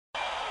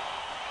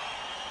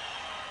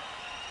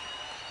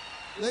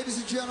Ladies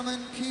and gentlemen,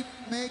 keep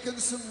making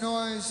some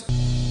noise.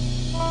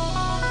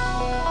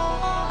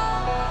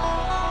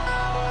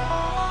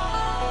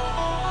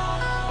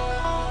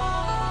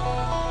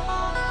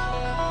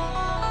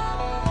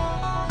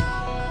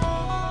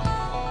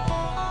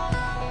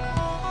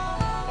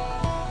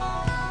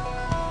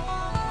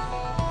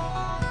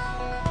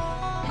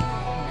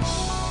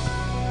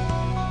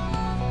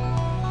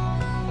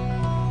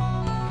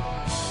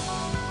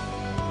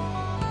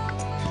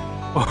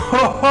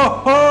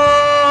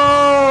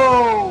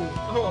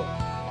 Oh,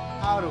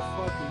 how the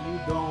fuck are you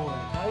doing?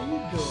 How you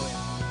doing?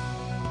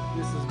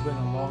 This has been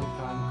a long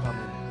time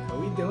coming. Are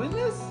we doing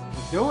this?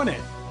 We're doing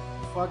it.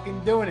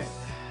 Fucking doing it.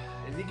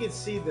 If you can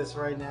see this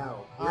right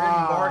now, we're in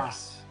Ah.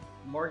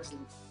 Mark's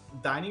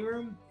dining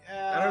room.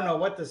 I don't know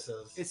what this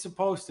is. It's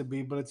supposed to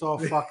be, but it's all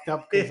fucked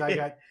up because I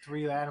got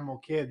 3 animal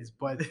kids.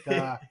 But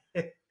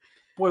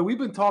boy, we've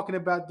been talking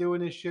about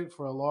doing this shit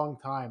for a long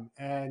time,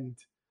 and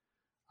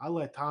I'll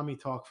let Tommy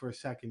talk for a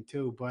second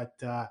too. But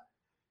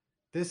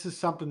this is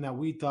something that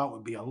we thought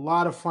would be a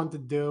lot of fun to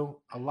do,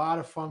 a lot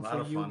of fun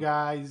for you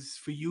guys,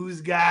 because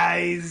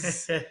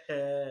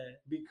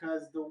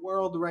the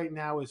world right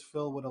now is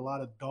filled with a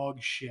lot of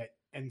dog shit.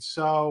 And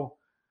so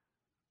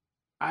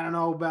I don't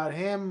know about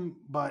him,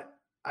 but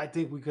I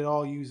think we could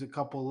all use a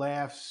couple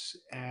laughs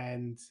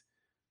and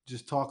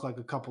just talk like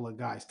a couple of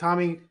guys.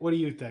 Tommy, what do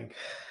you think?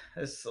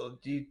 So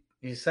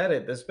you said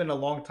it. It's been a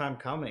long time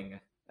coming.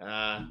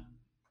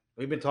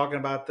 We've been talking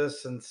about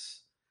this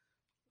since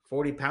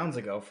 40 pounds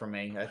ago for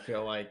me. I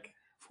feel like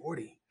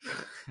 40.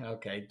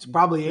 okay. It's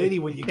probably 80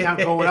 when you count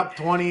going up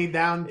 20,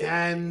 down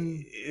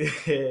 10,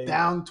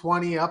 down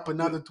 20, up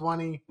another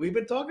 20. We've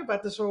been talking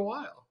about this for a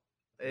while.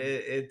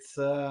 It's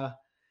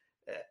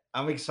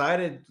I'm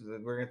excited.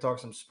 We're gonna talk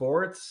some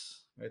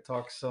sports. We're gonna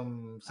talk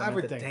some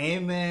Everything.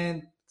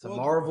 entertainment, some We'll-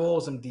 Marvel,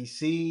 some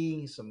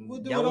DC, some We'll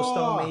do Yellowstone,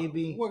 it all.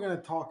 maybe. We're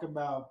gonna talk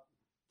about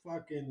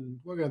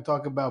We're gonna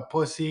talk about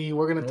pussy.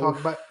 We're gonna talk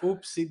Oof. about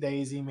oopsie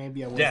daisy.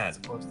 Maybe I wasn't Dad,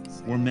 supposed to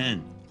say. We're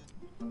men,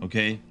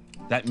 okay?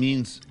 That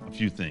means a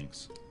few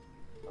things.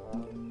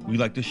 We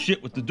like to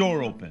shit with the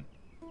door open.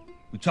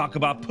 We talk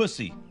about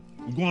pussy.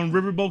 We go on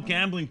riverboat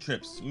gambling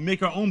trips. We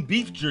make our own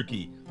beef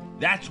jerky.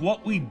 That's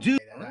what we do.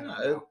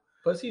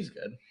 Pussy's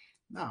good.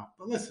 No,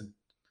 but listen,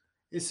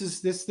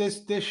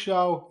 this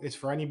show is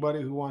for anybody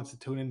who wants to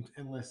tune in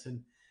and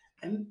listen.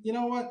 And you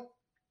know what?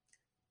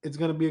 It's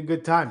gonna be a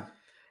good time.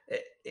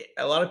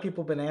 A lot of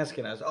people have been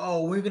asking us,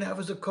 "Oh, we're gonna have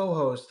as a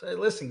co-host."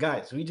 Listen,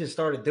 guys, we just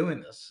started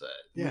doing this.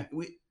 Yeah.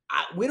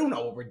 We don't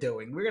know what we're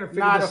doing. We're gonna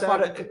figure Not a this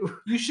out. fucking.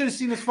 You should have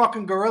seen this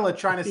fucking gorilla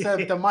trying to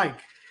set up the mic.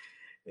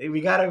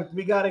 We got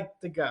it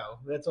to go.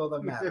 That's all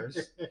that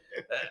matters.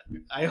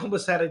 I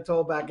almost had to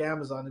toll back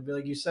Amazon and be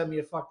like, "You sent me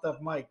a fucked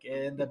up mic."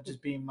 It ended up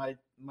just being my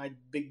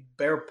big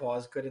bear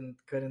paws couldn't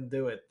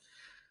do it.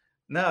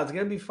 No, it's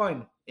gonna be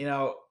fun. You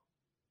know,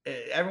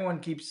 everyone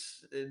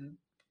keeps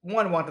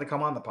one wanted to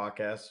come on the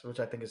podcast, which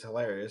I think is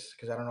hilarious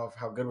because I don't know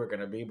how good we're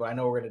gonna be, but I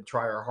know we're gonna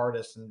try our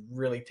hardest and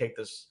really take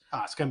this.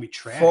 Oh, it's gonna be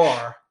trash.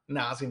 Far.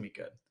 No, it's gonna be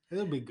good.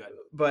 It'll be good,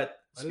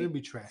 but it'll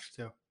be trash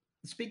too.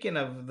 Speaking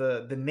of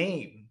the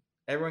name.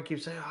 Everyone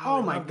keeps saying,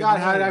 "Oh my god,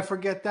 how did I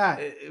forget that?"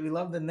 We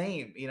love the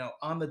name. You know,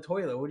 on the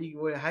toilet.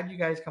 How did you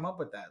guys come up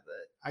with that?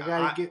 I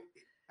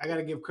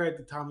gotta give credit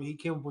to Tommy. He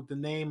came up with the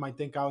name. I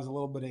think I was a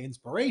little bit of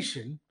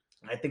inspiration.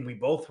 I think we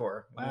both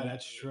were. Wow,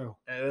 that's true.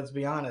 Let's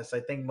be honest.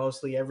 I think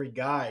mostly every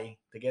guy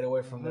to get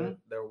away from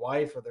their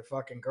wife or their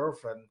fucking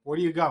girlfriend. Where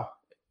do you go?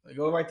 You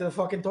go right to the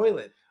fucking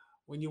toilet.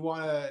 When you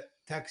want to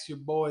text your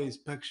boys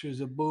pictures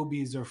of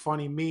boobies or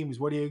funny memes,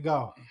 where do you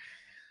go?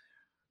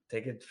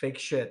 Take a fake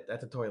shit at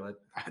the toilet.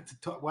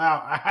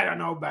 Wow, I don't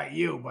know about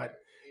you, but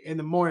in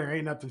the morning,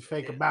 ain't nothing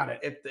fake about it.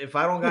 If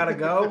I don't gotta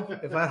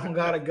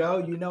go,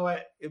 you know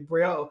what,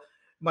 Brielle,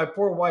 my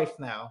poor wife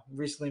now,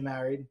 recently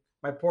married.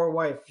 My poor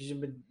wife,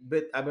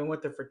 I've been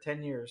with her for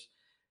 10 years.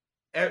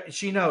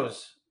 She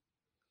knows.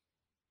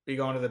 You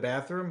go into the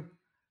bathroom,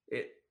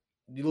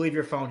 you leave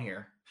your phone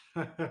here.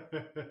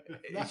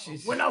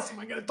 When else am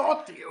I going to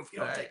talk to you if you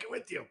don't take it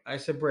with you? I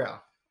said, Brielle,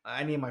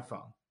 I need my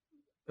phone.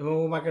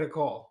 Who am I going to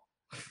call?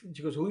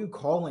 She goes, who are you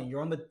calling?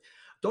 You're on the...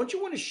 Don't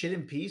you want to shit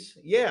in peace?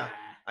 Yeah.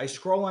 I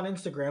scroll on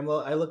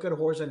Instagram. I look at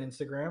whores on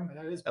Instagram.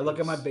 I look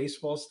at my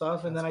baseball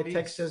stuff, and then I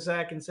text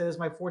Zach and say, "This is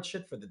my fourth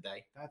shit for the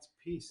day." That's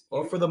peace.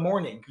 Or for the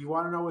morning. You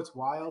want to know what's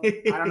wild?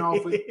 I don't know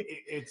if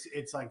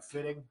it's like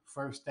fitting.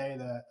 First day of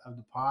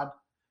the pod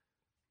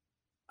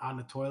on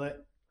the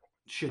toilet,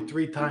 shit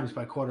 3 times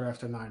by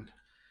 9:15.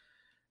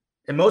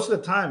 And most of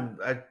the time,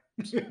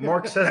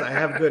 Mark says I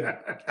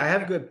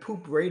have good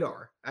poop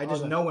radar. I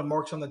just know when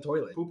Mark's on the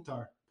toilet. Poop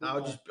tar.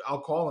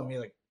 I'll call him and be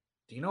like,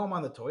 "Do you know I'm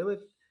on the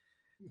toilet?"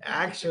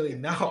 Actually,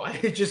 no.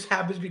 It just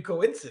happens to be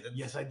coincidence.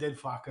 Yes, I did,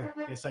 fucker.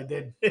 Yes, I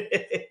did.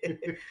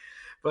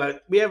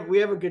 But we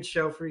have a good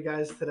show for you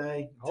guys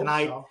tonight.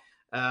 So.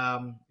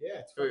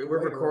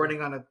 We're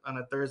recording on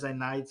a Thursday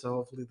night, so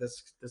hopefully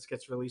this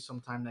gets released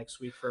sometime next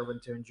week for everyone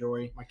to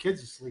enjoy. My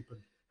kids are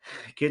sleeping.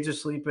 Kids are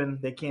sleeping.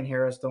 They can't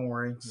hear us. Don't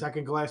worry.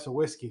 Second glass of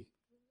whiskey.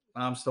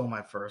 I'm still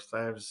my first.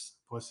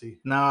 pussy.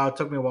 No, it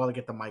took me a while to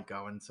get the mic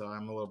going, so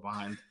I'm a little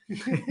behind.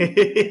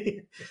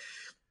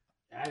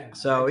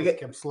 So I just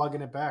kept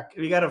slugging it back.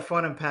 We got a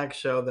fun and packed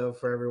show though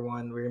for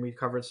everyone. We're gonna be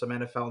covering some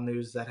NFL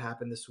news that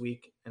happened this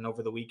week and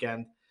over the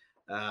weekend.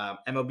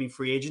 MLB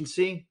free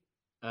agency.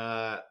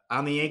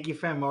 I'm a Yankee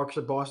fan. Mark's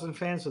a Boston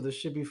fan, so this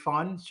should be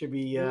fun. Should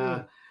be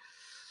a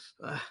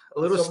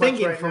little so much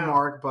stinking right for now.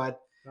 Mark, but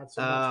Not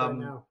so much right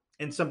now.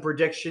 and some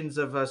predictions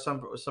of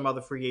some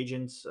other free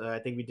agents. I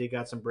think we did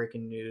got some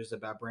breaking news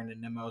about Brandon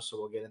Nimmo, so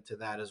we'll get into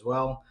that as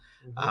well.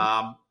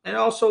 And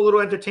also a little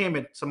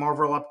entertainment, some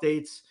Marvel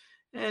updates,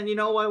 and you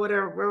know what,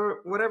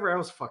 whatever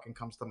else fucking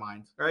comes to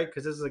mind, right?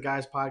 Because this is a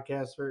guys'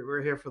 podcast.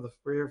 We're here for the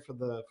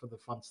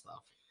fun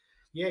stuff.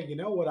 Yeah, you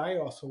know what I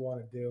also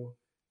want to do?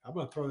 I'm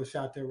going to throw this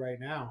out there right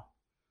now.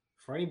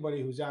 For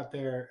anybody who's out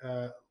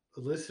there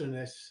listening to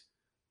this,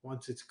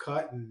 once it's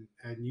cut and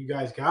you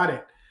guys got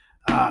it,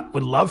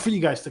 would love for you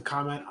guys to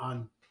comment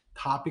on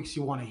topics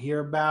you want to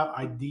hear about,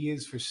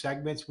 ideas for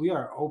segments. We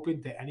are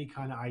open to any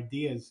kind of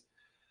ideas.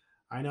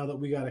 I know that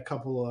we got a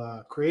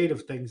couple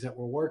creative things that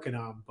we're working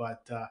on,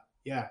 but the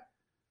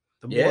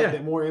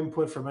more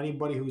input from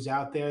anybody who's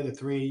out there, the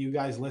three of you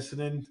guys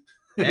listening.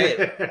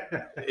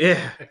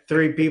 Yeah,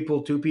 3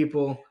 people, 2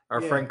 people. Our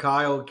friend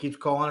Kyle keeps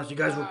calling us. You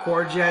guys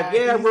record yet?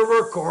 Yeah,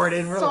 we're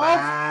recording. We're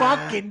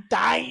fucking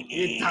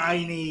tiny. You're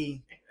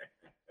tiny.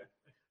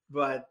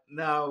 But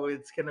no,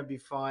 it's gonna be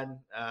fun.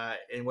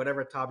 And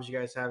whatever topics you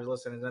guys have,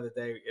 listen another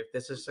day. If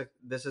this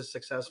is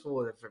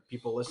successful, if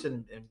people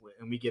listen and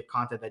we give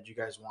content that you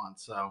guys want,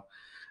 so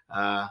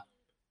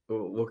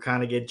we'll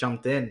kind of get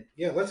jumped in.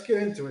 Yeah, let's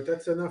get into it.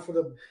 That's enough of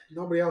the.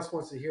 Nobody else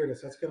wants to hear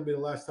this. That's gonna be the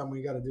last time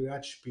we got to do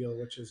that spiel,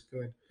 which is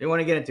good. You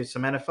want to get into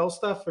some NFL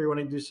stuff, or you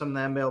want to do some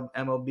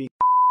MLB?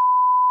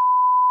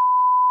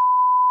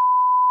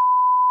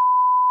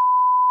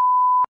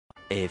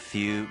 A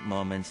few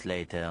moments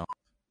later.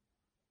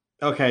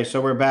 Okay, so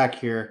we're back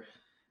here.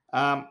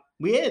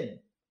 We had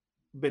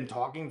been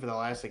talking for the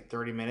last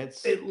 30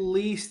 minutes. At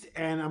least,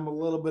 and I'm a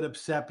little bit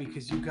upset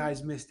because you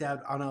guys missed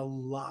out on a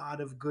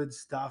lot of good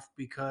stuff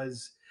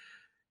because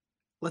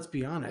let's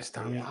be honest,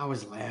 Tommy. I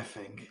was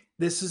laughing.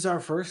 This is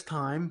our first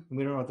time.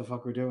 We don't know what the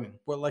fuck we're doing.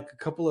 We're like a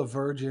couple of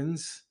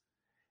virgins.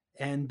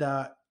 And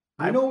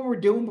I know what we're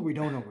doing, but we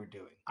don't know what we're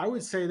doing. I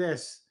would say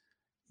this.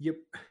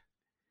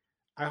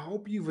 I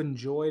hope you've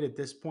enjoyed at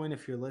this point,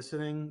 if you're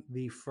listening,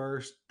 the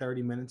first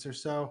 30 minutes or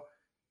so.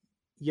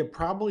 You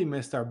probably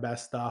missed our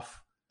best stuff.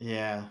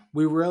 Yeah.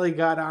 We really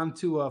got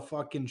onto a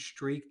fucking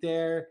streak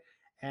there.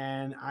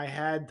 And I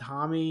had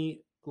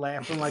Tommy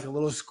laughing like a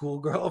little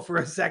schoolgirl for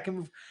a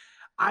second.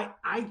 I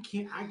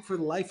can't, for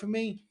the life of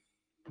me,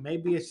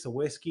 maybe it's the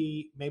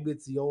whiskey, maybe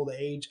it's the old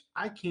age.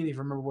 I can't even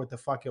remember what the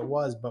fuck it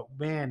was, but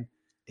man,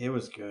 it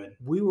was good.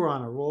 We were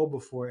on a roll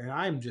before, and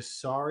I'm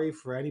just sorry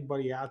for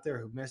anybody out there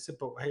who missed it.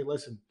 But hey,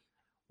 listen,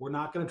 we're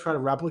not going to try to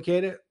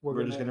replicate it.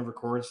 We're just going to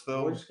record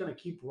still. We're just going to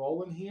keep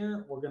rolling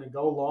here. We're going to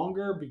go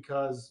longer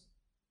because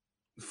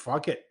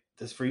fuck it.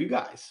 This is for you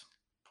guys.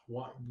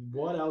 What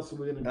else are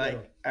we going to do?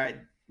 All right.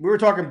 We were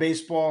talking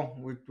baseball.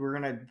 We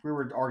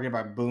were arguing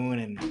about Boone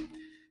and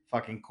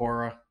fucking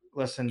Cora.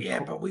 Listen. Yeah,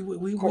 but we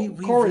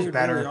Cora's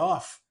better. Really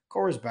off.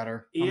 Cora's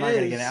better. I'm not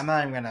going to get it. I'm not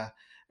even going to.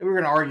 We're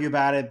going to argue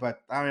about it,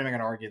 but I'm not even going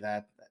to argue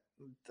that.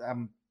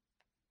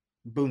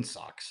 Boone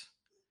sucks.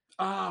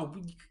 Oh,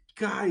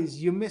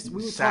 guys, you missed.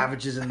 We were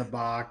Savages in the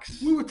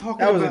box. We were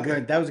talking. That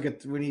was a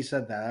good. When he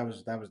said that,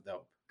 that was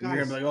dope. Guys,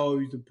 you're gonna be like, oh,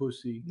 he's a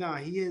pussy. No,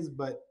 he is,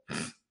 but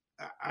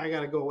I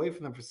got to go away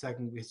from that for a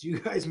second because you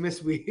guys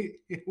missed. We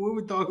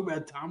were talking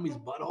about Tommy's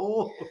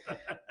butthole.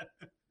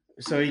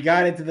 So he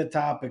got into the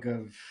topic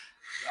of,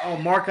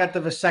 Mark got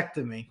the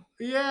vasectomy.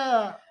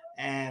 Yeah,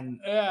 and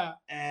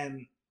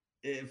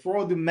for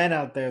all the men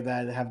out there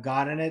that have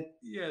gotten it,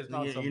 you're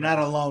not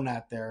alone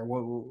out there.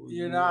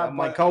 You're not.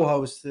 My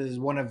co-host is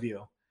one of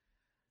you.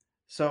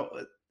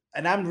 So,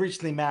 and I'm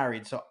recently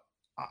married, so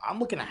I'm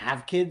looking to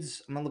have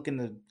kids. I'm not looking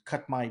to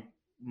cut my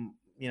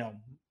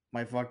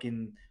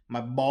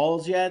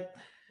balls yet.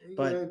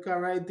 But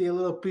got right there, a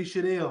little piece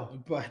of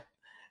deal. But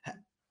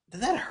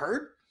did that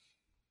hurt?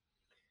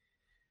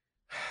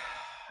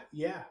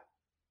 Yeah.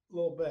 A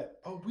little bit.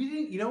 Oh, we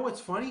didn't. You know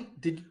what's funny?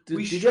 Did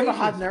you have a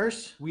hot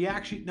nurse? We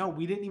actually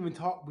we didn't even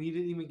talk. We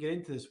didn't even get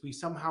into this. We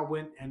somehow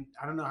went, and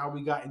I don't know how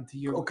we got into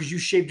your. Oh, because you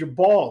shaved your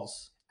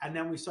balls, and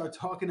then we started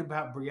talking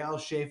about Brielle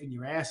shaving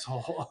your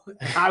asshole.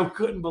 And I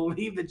couldn't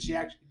believe that she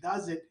actually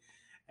does it.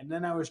 And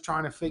then I was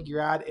trying to figure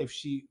out if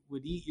she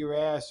would eat your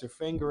ass or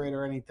finger it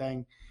or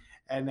anything.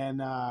 And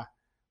then,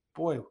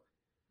 boy,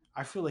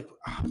 I feel like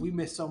we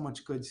missed so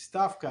much good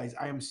stuff, guys.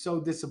 I am so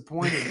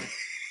disappointed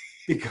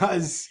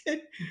because.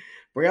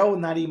 Brielle will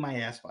not eat my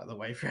ass, by the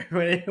way, for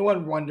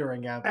anyone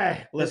wondering out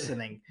there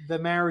listening. The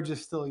marriage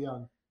is still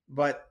young.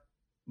 But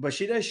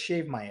she does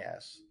shave my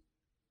ass.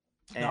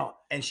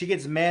 And she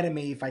gets mad at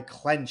me if I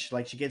clench,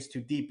 like she gets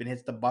too deep and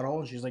hits the butthole.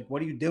 And she's like,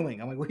 what are you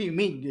doing? I'm like, what do you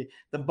mean?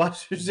 The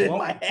buster's in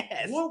my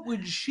ass. What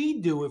would she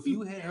do if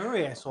you hit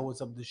her asshole with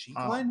something? Does she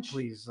clench?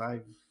 Please,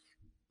 I've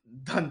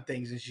done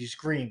things and she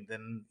screamed.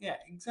 And yeah,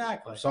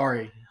 exactly. I'm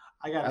sorry.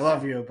 I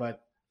love you,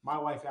 but My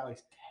wife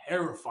Allie's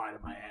terrified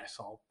of my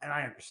asshole, and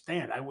I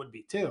understand. I would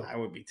be too. I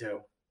would be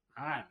too.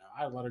 I don't know.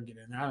 I let her get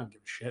in. I don't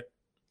give a shit.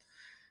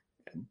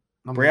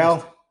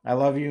 Brielle, I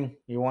love you.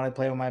 You want to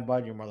play with my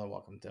bud? You're more than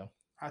welcome to.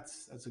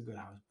 That's a good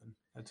husband.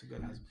 That's a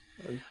good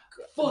husband.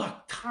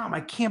 Fuck, Tom!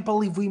 I can't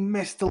believe we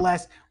missed the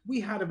last.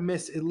 We had to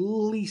miss at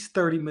least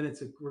 30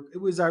 minutes. It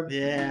was our.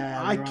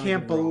 Yeah, I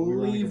can't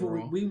believe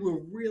we were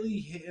really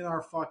hitting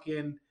our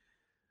fucking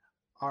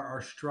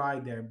our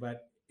stride there.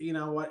 But you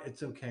know what?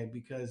 It's okay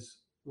because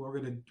we're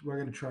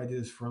gonna try to do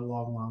this for a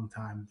long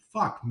time.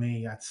 Fuck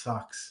me, that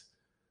sucks.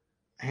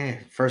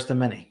 Hey, first of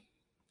many.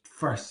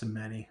 First of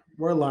many.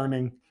 We're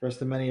learning.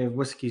 First of many of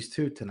whiskeys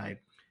too tonight.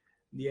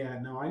 Yeah,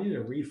 no, I need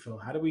a refill.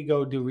 How do we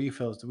go do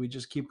refills? Do we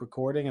just keep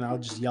recording and I'll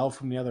just yell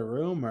from the other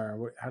room,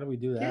 or how do we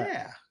do that?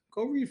 Yeah,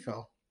 go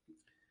refill.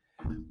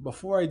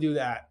 Before I do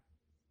that,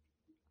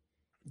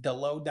 the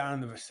lowdown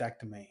on the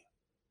vasectomy.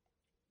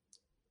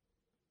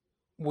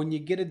 When you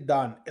get it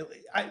done,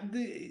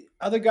 the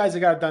other guys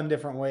have got it done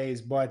different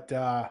ways, but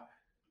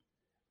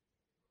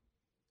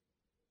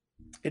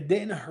it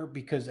didn't hurt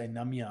because they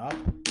numb you up.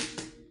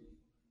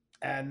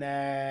 And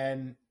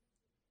then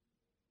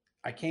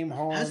I came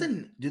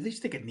home. Do they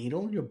stick a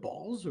needle in your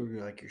balls or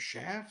like your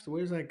shaft? Where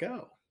does that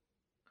go?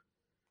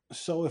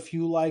 So if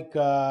you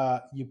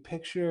you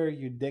picture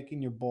your dick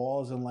and your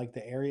balls and like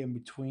the area in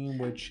between,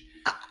 which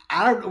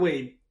I don't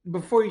wait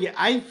before you get.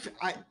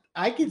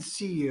 I can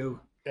see you.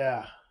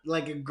 Yeah.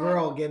 Like a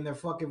girl getting their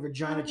fucking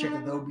vagina checked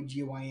at the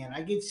OBGYN.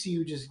 I can see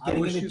you just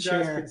getting in the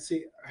chair. Guys could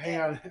see. Hang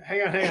on.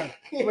 I'm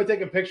gonna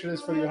take a picture of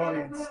this for the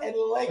audience. And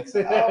legs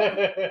up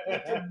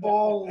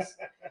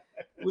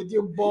with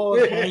your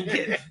balls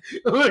hanging.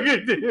 Look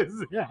at this.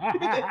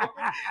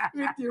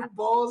 With your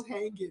balls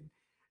hanging.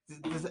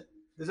 Does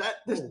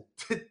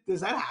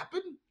that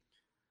happen?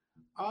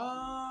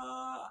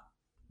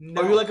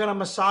 No. Or you're like on a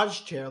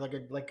massage chair, like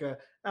a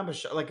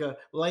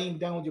laying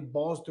down with your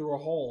balls through a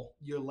hole.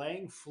 You're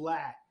laying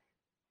flat.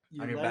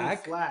 On your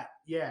back? Flat.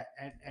 Yeah,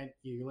 and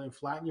you're laying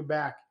flat on your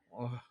back.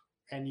 Ugh.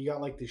 And you got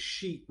like the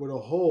sheet with a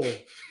hole.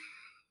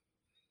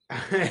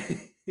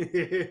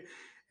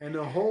 And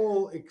the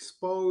hole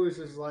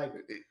exposed is like,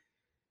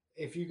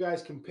 if you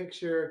guys can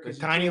picture, a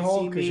tiny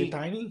hole because you're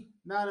tiny.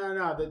 No.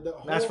 The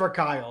hole, that's for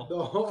Kyle.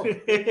 The hole.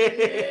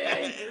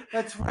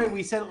 That's right.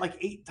 We said it like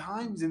 8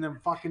 times in the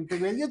fucking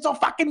thing. It's so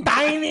fucking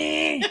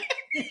tiny.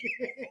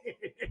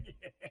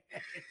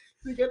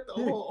 To get the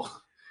hole.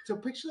 So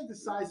picture like the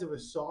size of a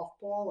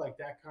softball, like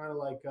that kind of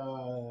like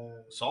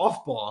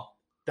softball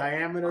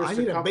diameter. I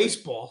need a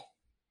baseball.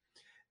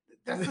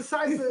 That's the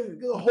size of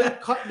the hole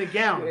cut in the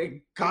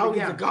gown. Kyle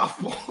needs a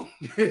golf ball.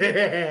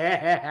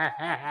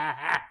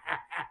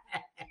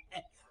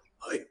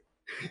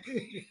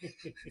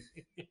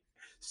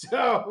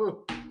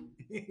 So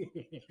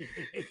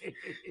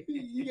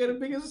you got a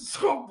big as a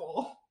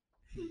softball.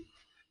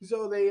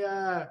 So they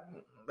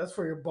that's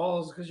for your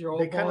balls because your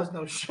old ball has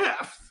no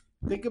shaft.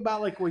 Think about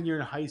like when you're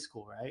in high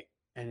school, right?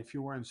 And if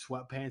you're wearing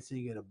sweatpants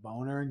and you get a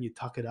boner and you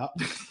tuck it up.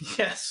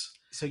 Yes.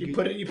 So you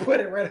put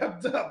it right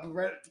up top,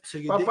 right. So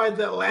you find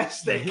that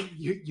elastic.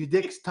 Your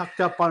dick's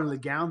tucked up under the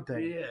gown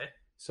thing. Yeah.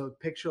 So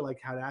picture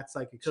like how that's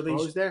like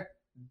exposed there.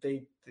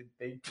 They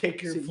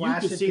take your so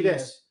flash. You can see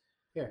this.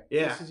 Here.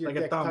 Yeah. This is your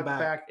like dick a thumb tucked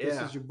back. Yeah.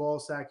 This is your ball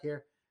sack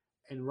here.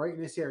 And right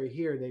in this area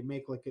here, they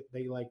make like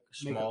they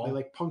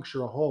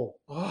puncture a hole.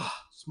 Oh.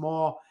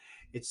 Small.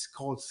 It's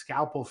called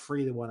scalpel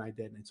free, the one I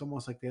did. And it's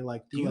almost like they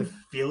like do you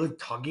feel it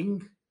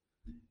tugging?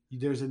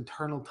 There's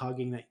internal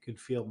tugging that you could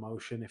feel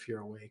motion if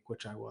you're awake,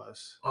 which I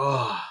was.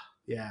 Oh.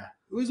 Yeah.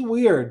 It was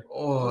weird.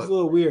 Oh. It was a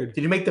little weird.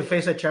 Did you make the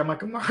face like Chad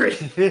Michael Murray?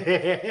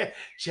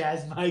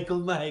 Chaz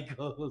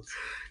Michaels.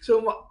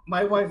 So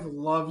my wife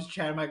loves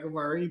Chad Michael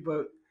Murray,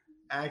 but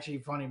actually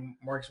funny,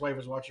 Mark's wife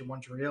was watching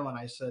Montreal and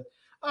I said,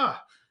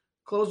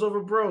 clothes over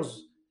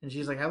bros. And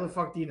she's like, how the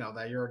fuck do you know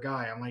that? You're a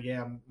guy. I'm like,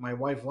 yeah, my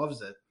wife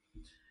loves it.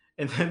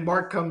 And then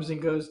Mark comes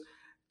and goes,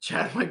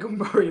 Chad Michael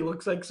Murray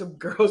looks like some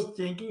girl's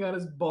yanking on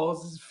his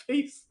balls'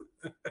 face.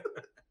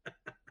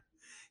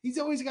 He's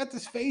always got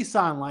this face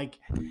on, like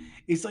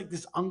it's like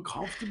this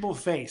uncomfortable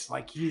face.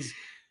 Like he's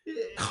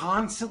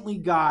constantly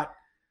got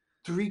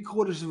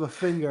 3/4 of a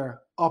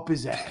finger up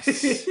his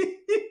ass.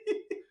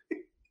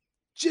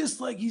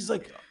 Just like he's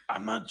like,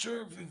 I'm not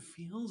sure if it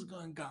feels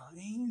good,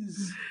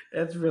 guys.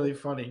 That's really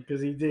funny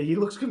because he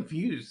looks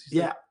confused.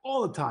 He's like,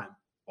 all the time.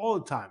 All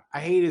the time.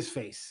 I hate his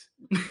face.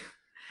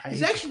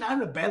 He's actually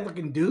not a bad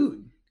looking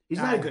dude. He's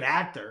not a good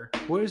actor.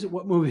 What is it?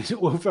 What movie is it?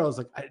 What fellow's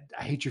like,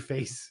 I hate your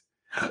face.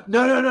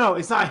 No.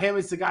 It's not him.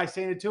 It's the guy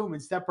saying it to him in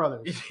Step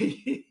Brothers.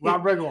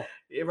 Rob Riggle.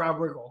 Yeah, Rob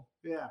Riggle.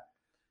 Yeah.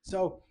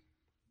 So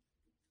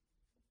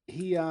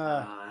he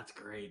that's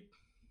great.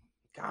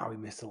 God, we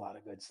missed a lot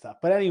of good stuff.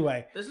 But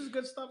anyway. This is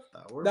good stuff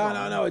though.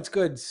 No, it's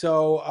good.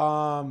 So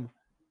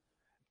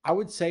I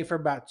would say for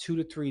about 2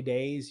 to 3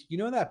 days, you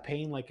know that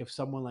pain, like if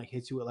someone like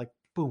hits you with like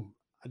boom,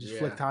 I just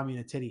flicked Tommy in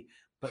the titty.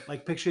 But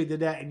like picture you did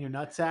that in your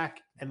nutsack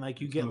and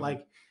like you get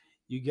like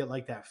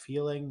that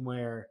feeling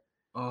where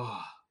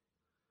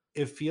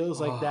it feels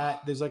like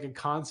that. There's like a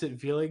constant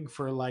feeling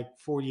for like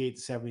 48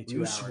 to 72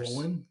 You hours.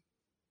 swollen?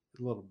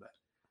 A little bit.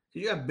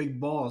 You got big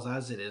balls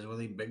as it is. Were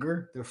they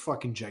bigger? They're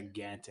fucking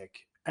gigantic.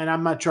 And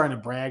I'm not trying to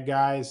brag,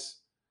 guys.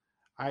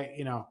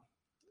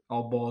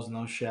 All balls,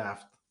 no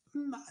shaft.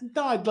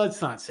 No,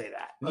 let's not say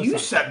that. You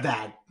said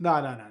that. No.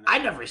 I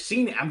never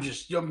seen it. I'm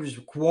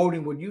just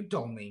quoting what you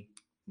told me.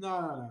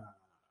 No.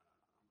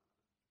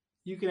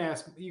 You can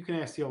ask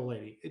the old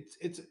lady.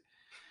 It's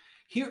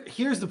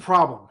here's the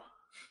problem.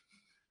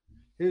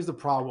 Here's the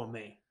problem,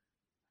 me.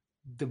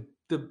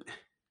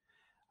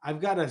 I've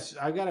got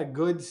a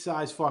good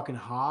size fucking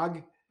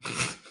hog,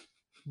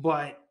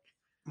 but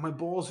my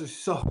balls are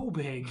so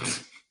big.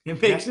 It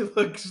makes it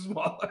look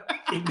smaller.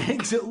 It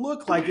makes it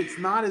look like it's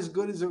not as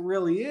good as it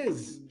really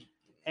is.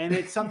 And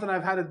it's something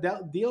I've had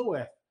to deal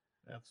with.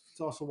 It's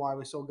also why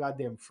we're so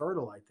goddamn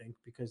fertile, I think,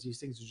 because these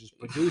things are just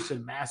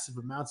producing massive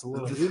amounts of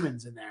little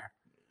humans in there.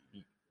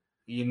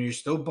 You're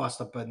still bust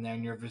up in there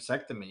in your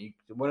vasectomy.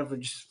 What if it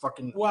just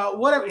fucking... Well,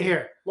 whatever.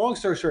 Here, long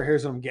story short,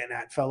 here's what I'm getting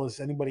at, fellas.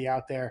 Anybody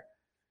out there?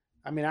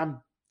 I mean, I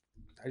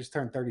just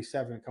turned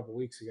 37 a couple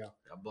weeks ago.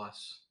 God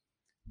bless.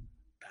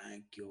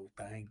 Thank you.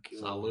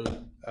 Salute.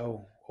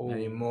 Oh.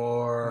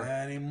 Anymore. But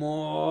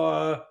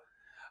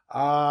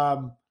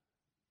I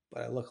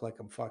look like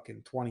I'm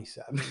fucking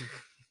 27.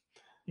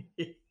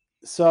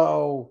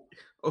 So,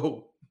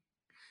 I'll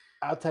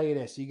tell you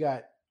this: you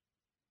got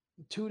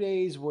 2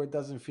 days where it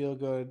doesn't feel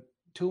good,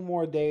 2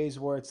 more days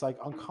where it's like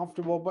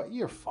uncomfortable, but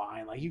you're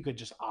fine. Like you could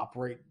just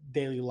operate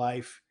daily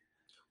life.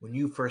 When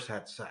you first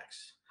had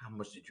sex, how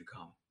much did you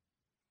come?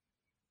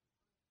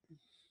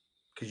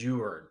 Because you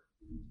were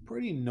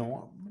pretty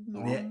normal.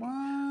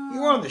 You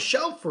were on the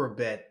shelf for a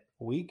bit.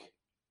 A week?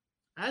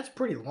 That's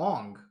pretty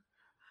long.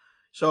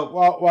 So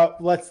well,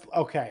 let's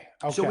okay.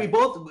 So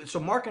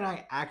Mark and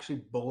I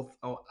actually both.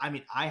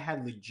 I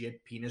had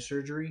legit penis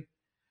surgery.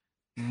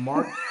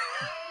 Mark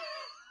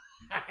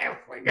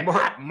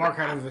Mark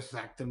had a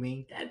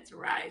vasectomy. That's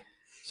right.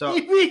 So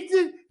we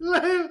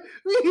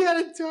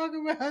gotta talk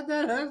about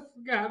that. I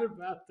forgot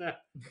about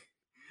that.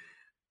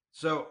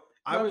 So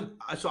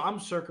I'm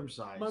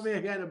circumcised. My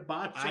man had a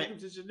botch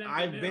circumcision.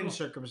 I've been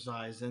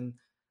circumcised, and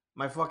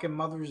my fucking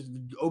mother's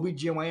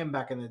OBGYN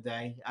back in the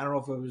day. I don't know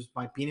if it was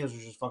my penis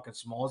was just fucking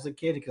small as a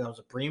kid because I was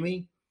a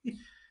preemie.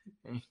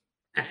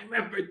 I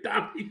remember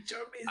Tommy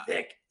showed me his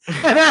dick,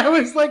 and I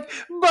was like,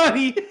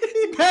 "Buddy,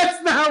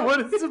 that's not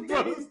what it's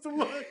supposed to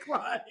look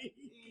like."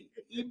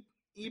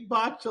 He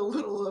botched a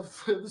little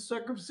of the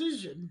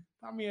circumcision.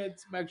 Tommy had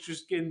some extra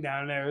skin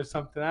down there or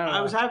something. I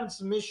was having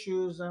some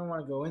issues. I don't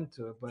want to go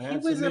into it, but I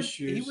had some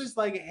issues. He was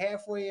like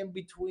halfway in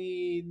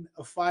between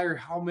a fire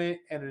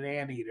helmet and an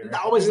anteater.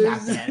 That was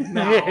not bad.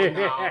 No.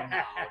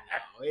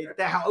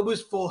 It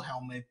was full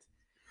helmet.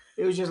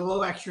 It was just a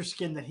little extra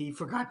skin that he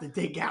forgot to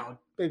take out.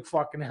 Big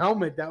fucking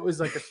helmet. That was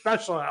like a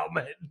special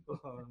helmet.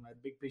 My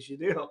big fishy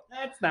deal.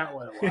 That's not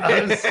what it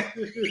was.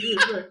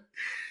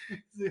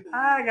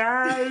 Hi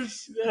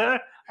guys, I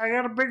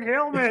got a big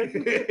helmet.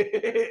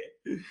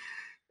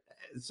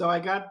 So I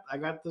got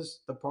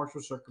the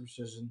partial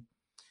circumcision.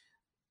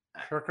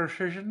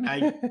 Circumcision.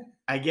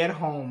 I get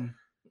home.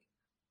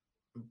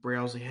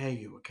 Brielle's like, "Hey,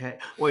 you okay?"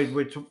 Wait.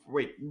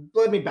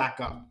 Let me back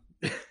up.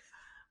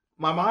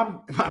 My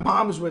mom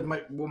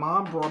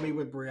brought me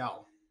with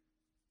Brielle.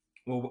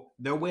 Well,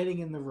 they're waiting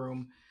in the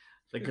room.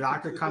 The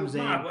doctor comes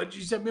in. What'd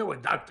you send me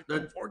with Dr.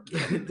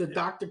 The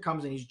doctor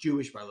comes in. He's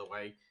Jewish, by the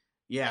way.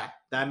 Yeah,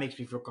 that makes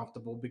me feel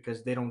comfortable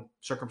because they don't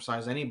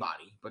circumcise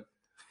anybody. But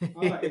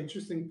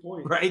interesting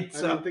point. Right?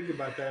 I didn't think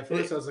about that at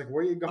first. I was like,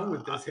 "Where are you going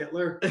with this,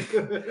 Hitler?"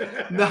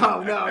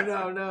 No.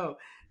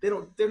 They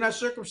don't. They're not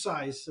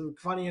circumcised. So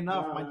funny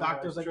enough, my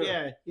doctor's like, true.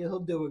 "Yeah, he'll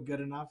do it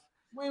good enough."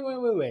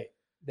 Wait.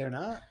 They're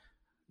not.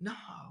 No,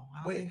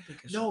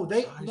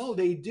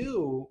 they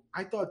do.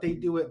 I thought they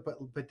do it,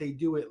 but they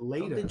do it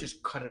later. Don't they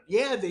just cut it.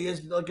 Yeah, they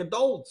is like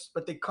adults,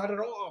 but they cut it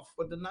off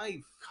with the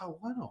knife.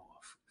 Cut what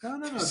off?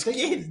 No.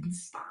 Skin.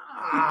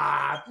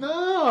 Stop.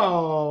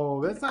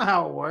 No, that's not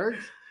how it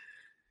works.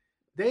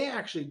 They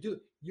actually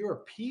do.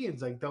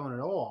 Europeans don't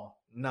at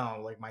all. No,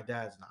 like my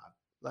dad's not.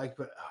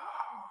 But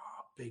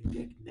Big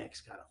Dick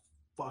Nick's got a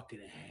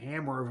fucking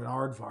hammer of an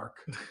aardvark.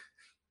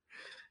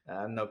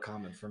 No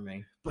comment from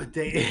me. But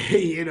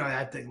they,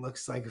 that thing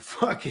looks like a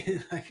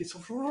fucking it's.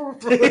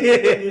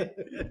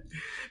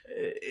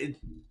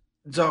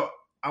 So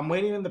I'm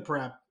waiting in the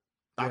prep.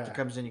 Doctor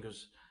comes in. He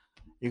goes,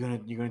 "You're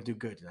gonna do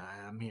good.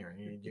 I'm here.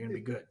 You're gonna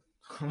be good."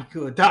 I'm like,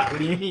 "Oh, Doc, what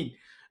do you mean?"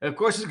 Of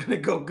course, it's gonna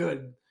go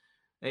good.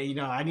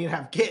 I need to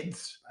have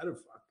kids. That'll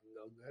fucking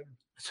go good.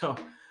 So,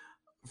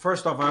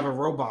 first off, I have a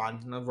robe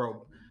on, and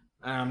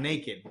I'm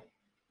naked.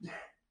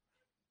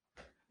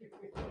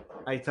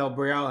 I tell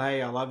Brielle,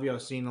 "Hey, I love you. I'll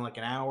see you in like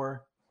an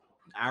hour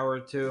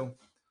or two."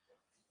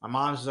 My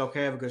mom says,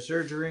 "Okay, have a good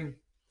surgery."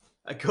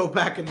 I go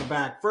back in the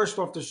back. First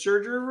off, the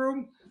surgery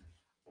room,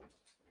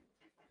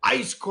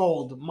 ice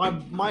cold.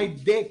 My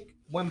dick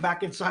went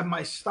back inside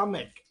my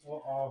stomach.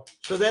 Uh-oh.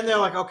 So then they're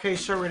like, "Okay,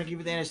 sir, we're gonna give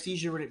you the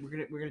anesthesia. We're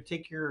gonna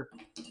take your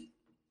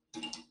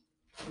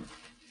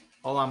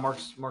Hold on,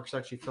 Mark's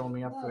actually filling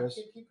me up for this.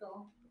 Keep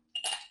going.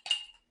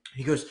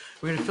 He goes,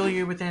 "We're gonna fill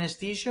you with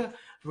anesthesia.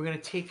 We're gonna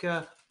take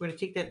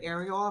that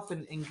area off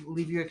and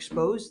leave you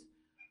exposed."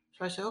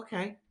 So I said,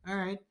 "Okay, all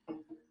right."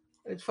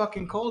 It's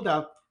fucking cold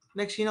out.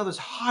 Next thing you know, this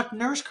hot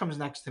nurse comes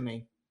next to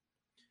me.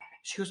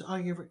 She goes, "Oh,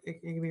 you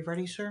gonna be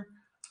ready, sir?"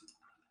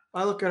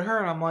 I look at her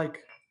and I'm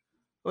like,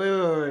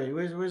 "Wait.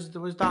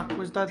 Where's Doc?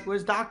 Where's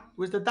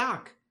the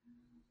doc?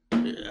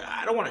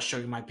 I don't want to show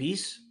you my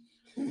piece.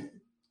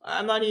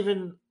 I'm not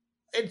even.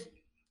 It's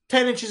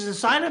 10 inches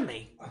inside of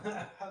me.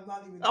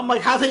 I'm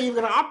like, how are they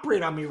even gonna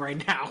operate on me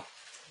right now?"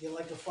 You're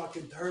like a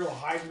fucking turtle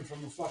hiding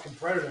from a fucking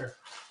predator.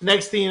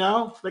 Next thing you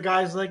know, the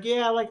guy's like,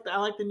 "Yeah, I like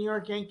the New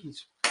York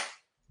Yankees."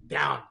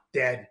 Down,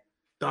 dead,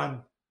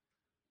 done,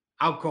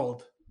 out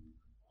cold.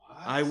 What?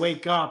 I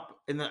wake up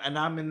and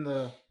I'm in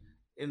the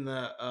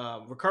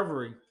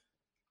recovery.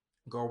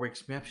 Girl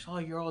wakes me up. She's, "Oh,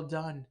 you're all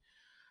done."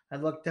 I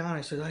look down.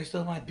 I said, "I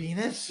still have my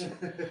penis?"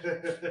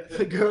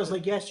 The girl's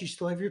like, "Yes, you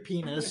still have your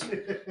penis.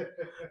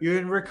 You're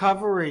in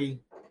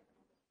recovery.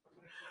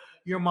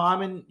 Your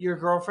mom and your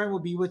girlfriend will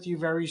be with you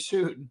very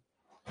soon."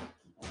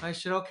 I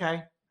said,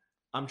 "Okay."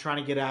 I'm trying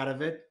to get out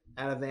of it,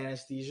 out of the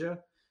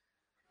anesthesia.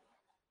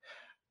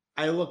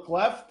 I look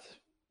left.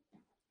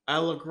 I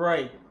look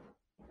right.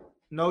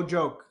 No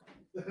joke.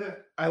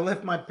 I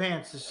lift my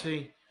pants to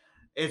see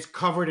it's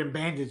covered in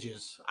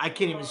bandages. I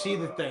can't even see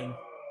the thing.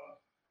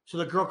 So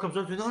the girl comes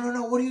up to me,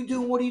 no, what are you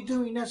doing? What are you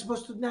doing? You're not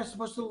supposed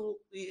to,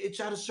 it's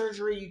out of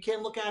surgery. You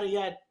can't look at it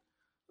yet.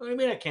 What do you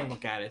mean I can't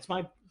look at it? It's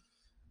my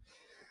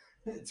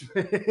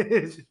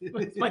penis.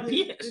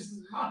 This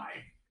is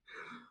mine.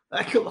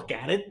 I could look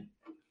at it.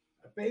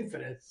 I paid for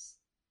this.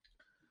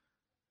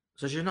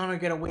 So she's, no, you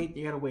gotta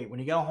wait. When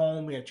you get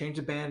home, you gotta change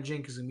the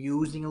bandaging because I'm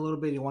using a little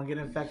bit. You want to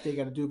get infected, you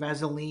gotta do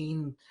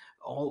Vaseline.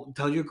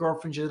 Tell your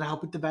girlfriend she's gonna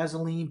help with the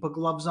Vaseline, put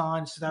gloves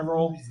on,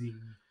 several.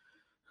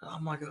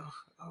 I'm like,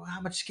 oh,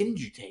 how much skin did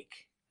you take?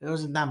 There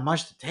wasn't that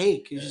much to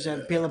take. You just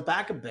had to peel it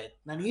back a bit.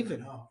 Not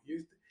even.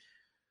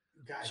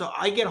 Guys, So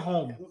I get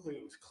home. It looked like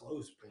it was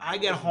close. I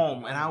get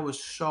home and I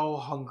was so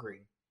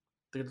hungry.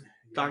 The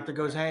doctor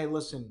goes, "Hey,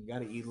 listen, you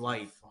gotta eat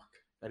light.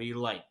 Gotta eat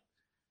light."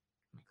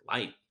 I'm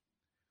like, light.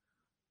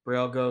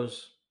 Braille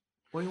goes,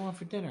 "What do you want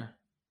for dinner?"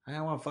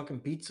 "I want fucking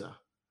pizza."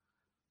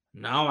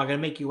 "No, I gotta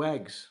make you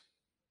eggs."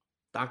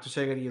 Doctor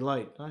said I gotta eat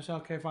light. I said,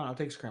 "Okay, fine. I'll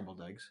take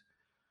scrambled eggs."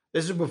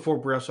 This is before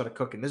Braille started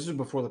cooking. This is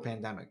before the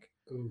pandemic.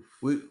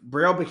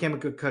 Braille became a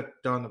good cook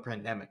during the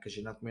pandemic because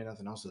she had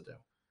nothing else to do.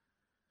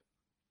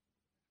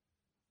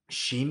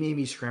 She made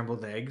me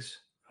scrambled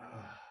eggs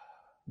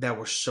that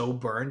were so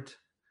burnt.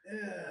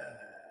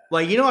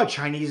 Like, you know how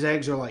Chinese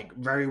eggs are like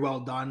very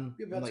well done?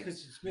 Yeah, that's like,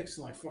 because it's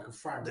mixing like fucking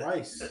fried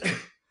rice.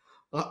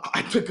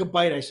 I took a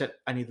bite. I said,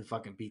 "I need the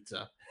fucking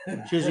pizza."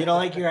 She goes, "You don't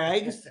like your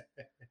eggs?"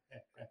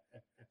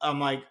 I'm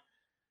like,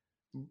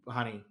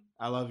 "Honey,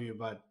 I love you,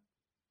 but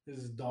this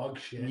is dog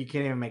shit. You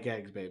can't even make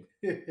eggs, babe."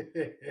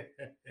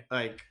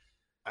 Like,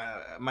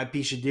 my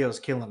pizza deal is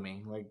killing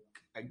me. Like,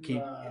 I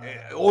keep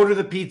order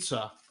the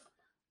pizza,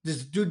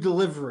 just do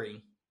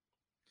delivery.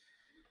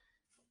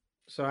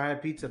 So I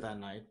had pizza that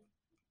night.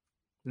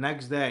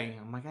 Next day,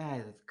 I'm like,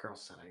 "Hey, the girl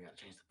said I gotta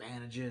change the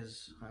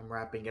bandages." I'm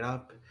wrapping it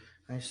up.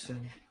 I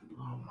said,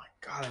 "Oh my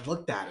god!" I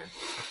looked at it,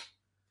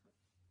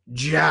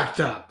 jacked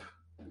up.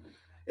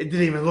 It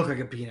didn't even look like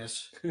a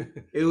penis.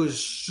 It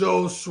was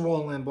so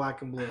swollen,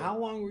 black and blue. How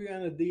long were you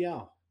on the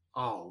DL?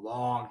 Oh,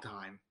 long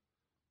time,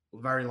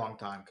 very long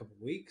time. A couple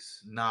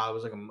weeks. Nah, it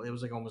was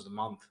like almost a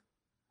month.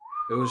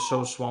 It was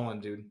so swollen,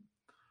 dude.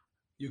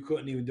 You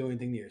couldn't even do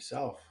anything to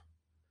yourself.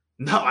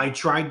 No, I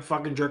tried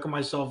fucking jerking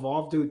myself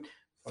off, dude.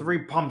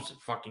 3 pumps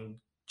of fucking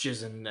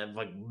jizzing,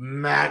 like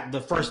mad.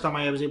 The first time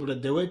I was able to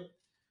do it,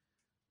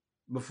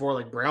 before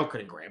like Braille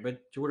couldn't grab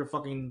it, she would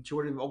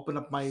have opened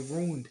up my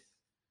wound.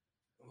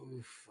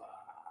 Oof.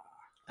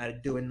 I had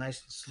to do it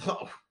nice and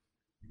slow.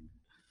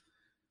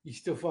 You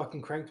still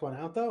fucking cranked one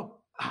out though?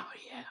 Oh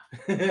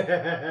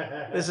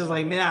yeah. This is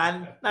like,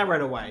 man, not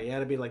right away. It had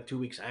to be like 2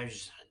 weeks. I was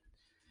just,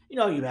 you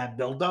have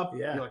build up.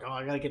 Yeah. You're like, oh,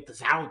 I gotta get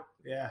this out.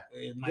 Yeah.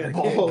 My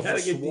balls gotta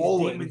are get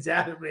swollen. these demons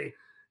out of me.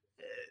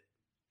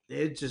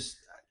 It just,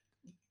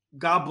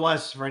 God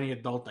bless for any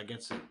adult that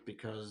gets it,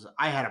 because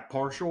I had a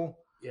partial.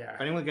 Yeah.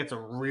 If anyone gets a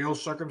real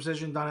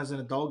circumcision done as an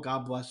adult,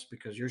 God bless,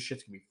 because your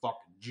shit's gonna be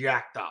fucking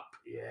jacked up.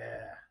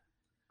 Yeah.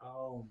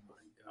 Oh my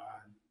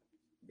god.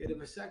 Yeah, the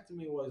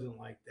vasectomy wasn't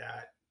like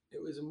that.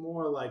 It was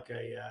more like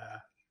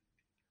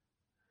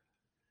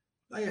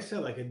like I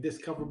said, like a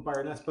discomfort by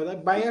your nuts.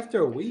 But by after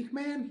a week,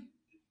 man,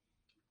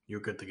 You're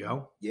good to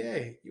go.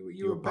 yeah, you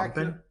were were back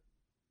pumping?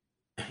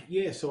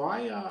 Yeah, so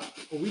I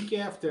a week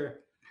after,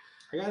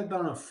 I got it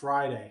done on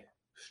Friday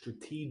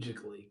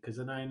strategically because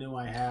then I knew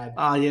I had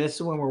Yeah, that's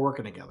the one we're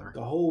working together.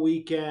 the whole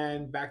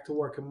weekend, back to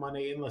work on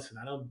Monday. And listen,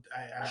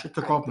 I should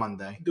took off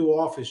Monday. do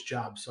office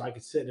jobs so I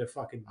could sit at a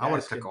fucking desk. I would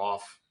have took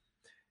off.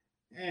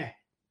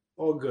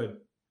 All good.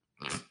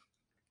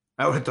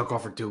 I would have took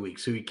off for 2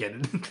 weeks. Who you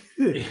kidding?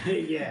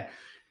 Yeah.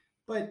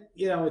 But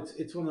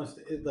it's one of those.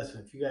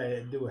 Listen, if you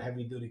gotta do a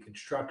heavy duty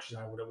construction,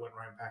 I would have went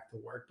right back to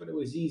work. But it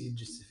was easy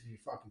just if you're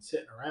fucking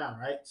sitting around,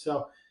 right?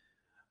 So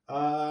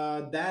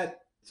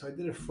so I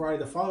did it Friday,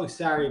 the following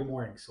Saturday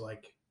morning. So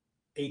like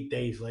 8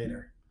 days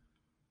later,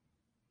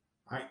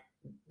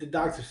 the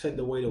doctor said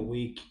to wait a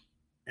week,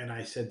 and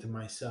I said to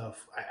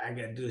myself, I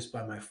gotta do this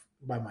by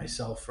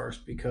myself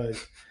first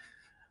because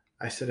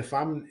I said if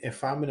I'm in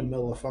the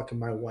middle of fucking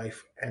my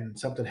wife and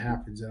something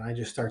happens and I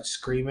just start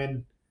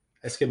screaming,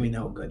 that's gonna be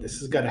no good.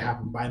 This is gonna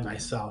happen by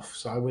myself.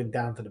 So I went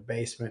down to the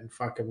basement and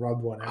fucking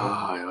rubbed one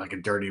out. Oh, like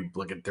a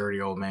dirty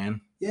old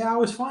man. Yeah, I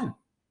was fine.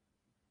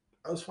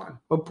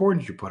 What porn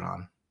did you put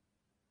on?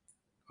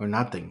 Or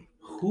nothing?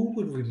 Who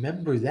would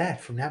remember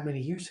that from that many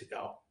years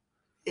ago?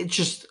 It's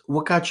just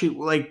what got you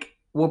like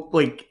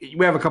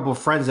we have a couple of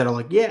friends that are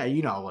like, yeah,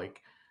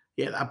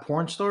 that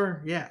porn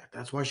star, yeah,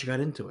 that's why she got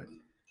into it.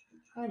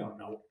 I don't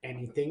know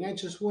anything. I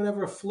just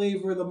whatever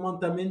flavor of the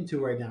month I'm into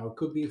right now. It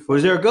could be.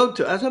 Was there a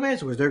go-to? That's what I'm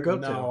asking. Was there a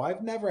go-to? No,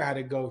 I've never had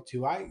a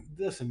go-to.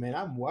 Listen, man.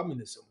 I'm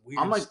into some weird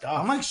stuff.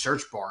 I'm like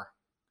search bar.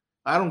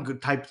 I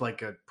don't type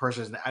like a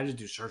person's. I just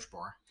do search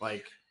bar.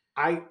 Like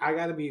I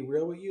gotta be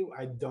real with you.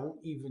 I don't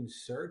even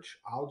search.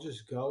 I'll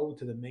just go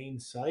to the main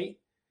site,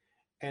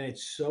 and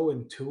it's so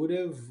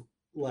intuitive.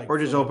 Like or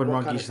just open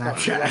what Monkey kind of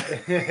stuff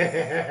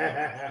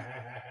Snapchat.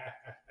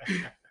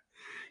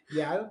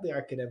 Yeah, I don't think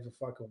I could ever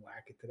fucking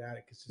whack it to that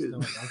because there's no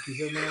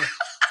monkeys in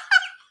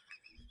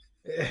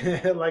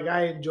there. Like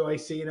I enjoy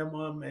seeing them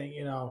on,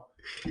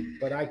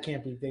 but I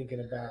can't be thinking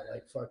about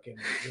like fucking,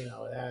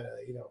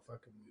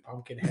 fucking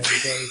pumpkin heads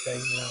or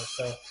anything,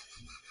 So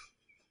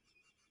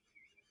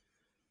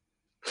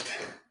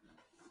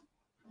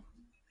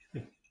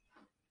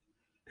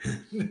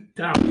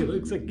Tommy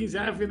looks like he's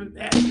having an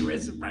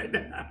aneurysm right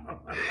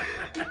now.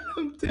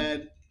 I'm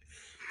dead.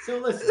 So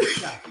listen,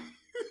 no,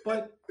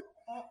 but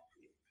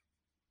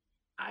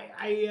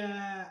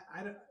I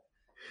don't.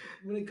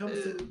 When it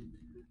comes to,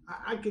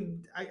 I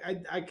could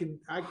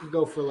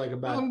go for like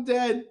about. I'm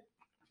dead.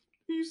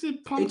 You said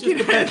It pumpkin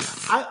just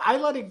depends. heads. I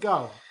let it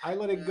go.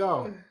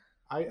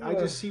 I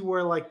just see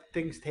where like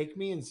things take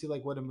me and see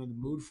like what I'm in the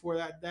mood for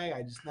that day.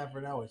 I just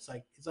never know. It's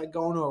like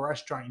going to a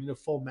restaurant. You need a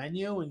full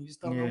menu and you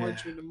just don't know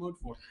what you're in the mood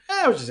for.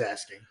 I was just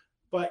asking.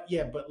 But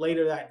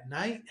later that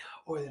night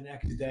or the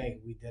next day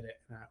we did it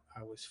and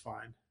I was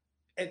fine.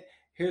 And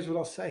here's what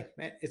I'll say,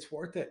 man, it's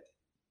worth it.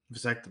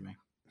 Vasectomy.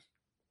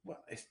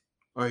 Well,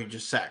 or you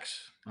just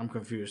sex? I'm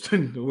confused.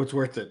 What's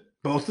worth it?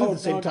 Both at the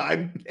same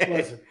time?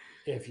 Listen,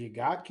 if you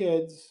got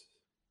kids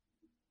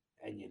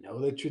and you know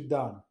that you're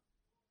done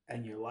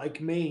and you're like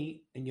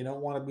me and you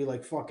don't want to be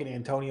like fucking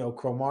Antonio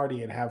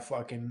Cromartie and have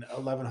fucking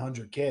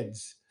 1,100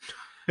 kids,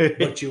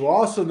 but you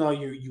also know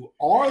you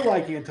are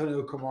like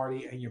Antonio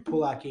Cromartie and your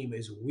pull-out game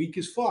is weak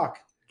as fuck,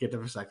 get the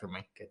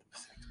vasectomy.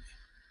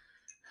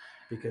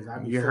 Because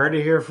you heard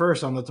it here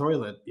first on the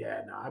toilet.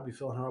 Yeah, no, I'd be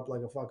filling her up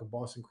like a fucking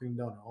Boston cream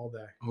donut all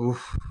day.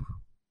 Oof.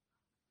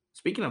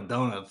 Speaking of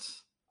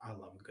donuts, I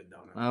love a good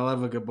donut. I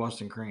love a good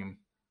Boston cream.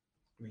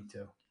 Me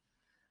too.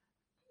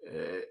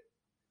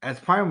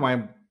 That's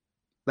probably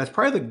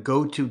the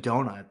go-to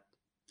donut.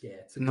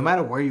 Yeah, no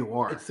matter where you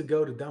are. It's the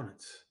go-to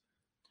donuts.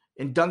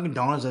 And Dunkin'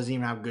 Donuts doesn't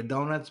even have good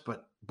donuts,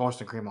 but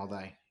Boston cream all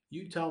day.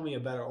 You tell me a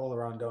better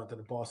all-around donut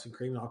than a Boston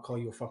cream, and I'll call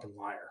you a fucking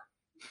liar.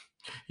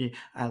 Yeah,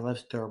 I love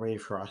strawberry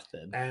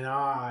frosted. And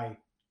I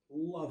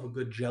love a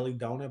good jelly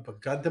donut, but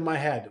gun to my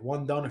head,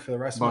 one donut for the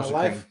rest of my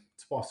life,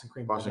 it's Boston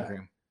cream. Boston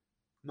cream.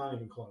 Not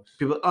even close.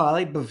 People, I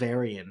like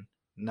Bavarian.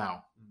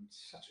 No.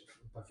 Such a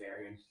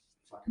Bavarian.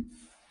 Fucking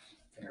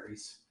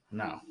fairies.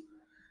 No.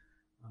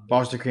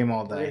 Boston cream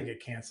all We're day. gonna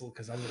get canceled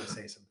because I'm gonna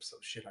say some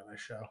shit on this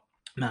show.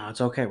 No,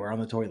 it's okay. We're on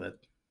the toilet.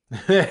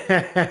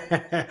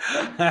 it's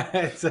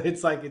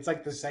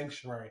like the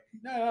sanctuary.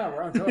 No,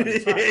 we're on the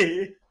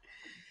toilet.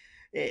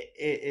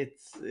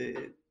 It's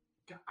I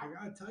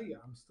gotta tell you,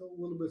 I'm still a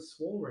little bit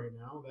swole right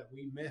now that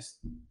we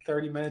missed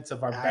 30 minutes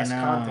of our best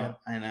content.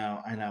 I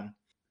know.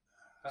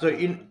 So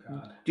do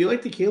you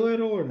like tequila at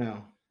all or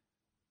no?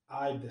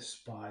 I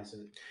despise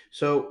it.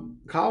 So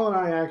Kyle and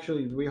I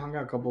we hung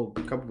out a couple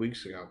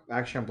weeks ago.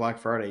 Actually, on Black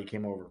Friday, he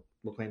came over.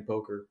 We're playing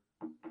poker.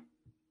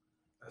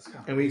 That's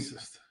kind of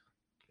racist.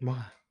 What?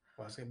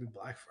 Well, it's gonna be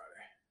Black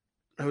Friday.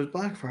 It was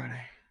Black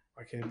Friday.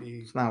 Why can't it be?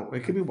 It's not.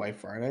 It could be White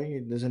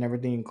Friday. Isn't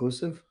everything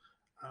inclusive?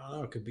 I don't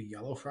know. It could be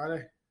Yellow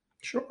Friday.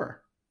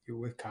 Sure. You're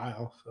with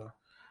Kyle, so.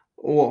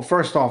 Well,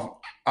 first off,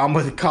 I'm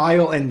with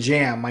Kyle and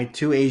Jam, my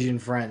two Asian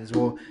friends.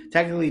 Well,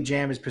 technically,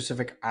 Jam is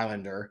Pacific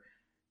Islander.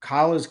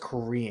 Kyle is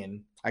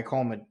Korean. I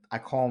call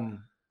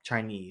him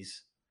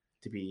Chinese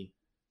to be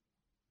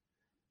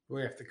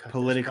we have to cut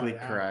politically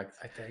this correct.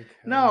 out, I think.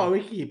 No,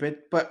 we can keep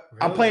it. But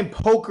really? I'm playing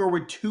poker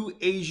with two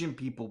Asian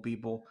people.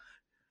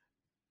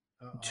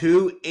 Uh-oh.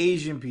 Two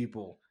Asian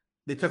people.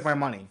 They took my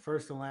money.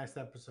 First and last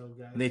episode,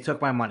 guys. They took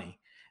my money.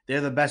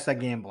 They're the best at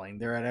gambling.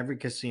 They're at every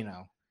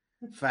casino.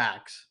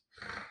 Facts.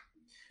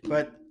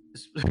 But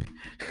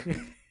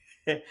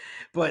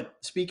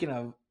speaking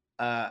of,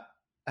 I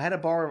had a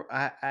bar.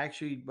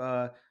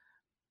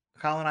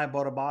 Kyle and I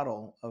bought a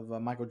bottle of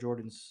Michael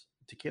Jordan's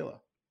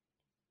tequila.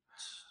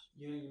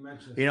 You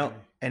mentioned You know,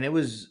 and it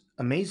was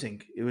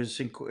amazing. It was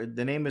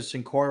the name is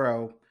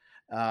Sincoro,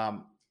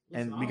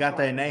 and we got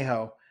the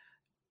añejo.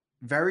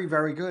 Very,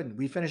 very good.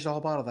 We finished the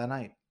whole bottle that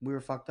night. We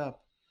were fucked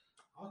up.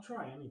 I'll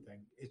try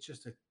anything. It's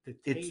just the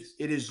taste.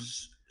 It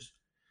is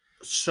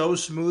so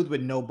smooth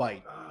with no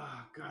bite.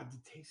 Oh God, the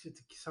taste.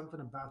 It's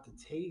something about the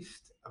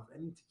taste of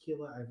any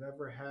tequila I've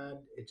ever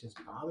had. It just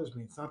bothers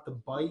me. It's not the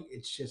bite.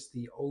 It's just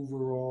the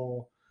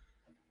overall.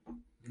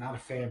 Not a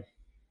fan.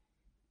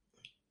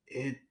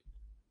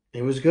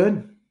 It was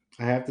good.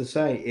 I have to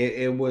say,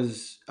 it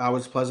was. I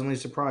was pleasantly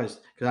surprised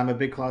because I'm a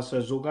big Clase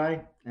Azul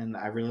guy, and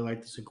I really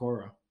like the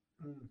Socorro.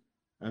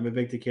 I'm a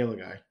big tequila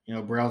guy. You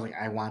know, Brel's like,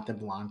 I want the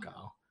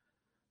Blanco.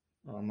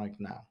 Well, I'm like,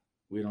 no,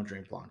 we don't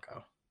drink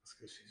Blanco. That's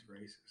because she's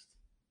racist.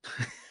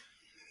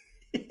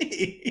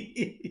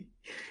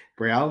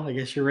 Brel, I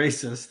guess you're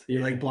racist. You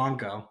like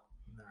Blanco.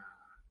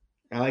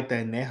 Nah. I like the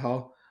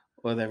Añejo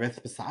or the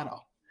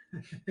Reposado.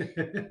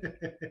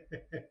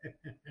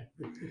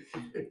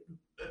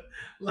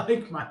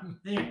 Like my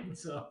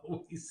man's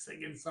always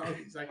singing songs.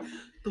 He's like,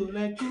 "Tu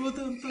le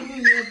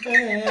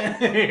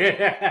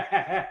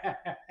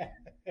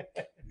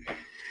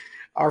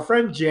Our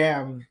friend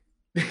Jam.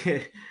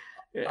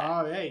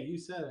 Oh, hey, you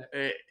said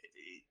it.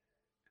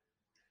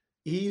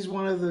 He's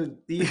one of the.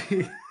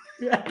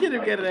 I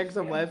can't get an X.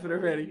 I'm laughing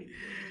already.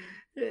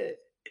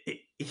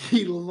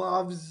 He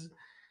loves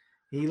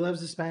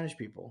the Spanish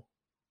people.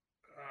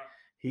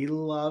 He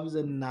loves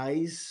a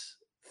nice,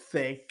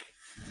 thick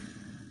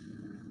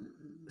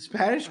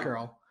Spanish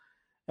girl,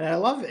 and I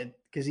love it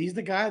because he's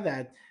the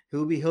guy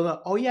he'll be.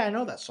 Oh yeah, I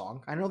know that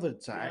song. I know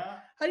that song. Yeah.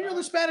 How do you know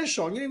the Spanish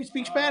song? You didn't even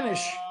speak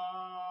Spanish.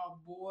 Oh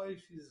boy,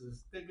 she's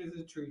as thick as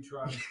a tree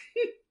trunk.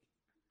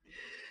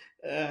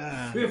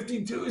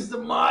 52 is the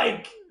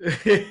mic.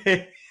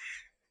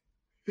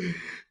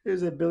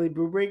 There's a Billy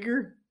Boo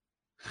Breaker.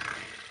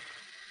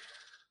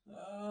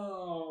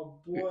 Oh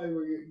boy,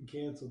 we're getting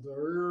canceled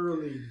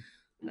early.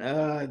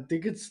 The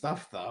good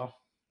stuff though.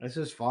 This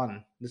is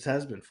fun. This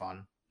has been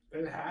fun.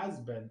 It has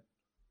been.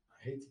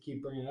 I hate to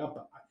keep bringing it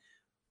up.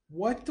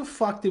 What the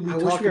fuck did we I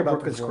talk wish we had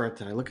about Brooklyn before? Square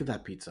today. Look at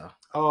that pizza.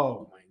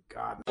 Oh my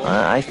God.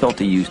 I felt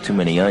he used too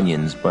many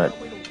onions, but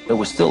it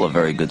was still a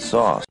very good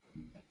sauce.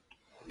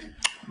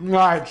 All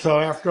right, so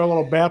after a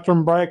little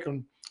bathroom break,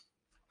 and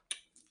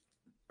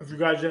if you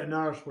guys didn't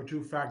notice, we're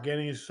two fat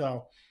guineas,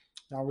 so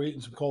now we're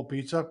eating some cold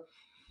pizza.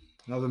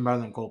 Nothing better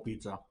than cold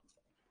pizza.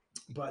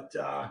 But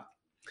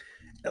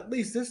at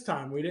least this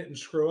time we didn't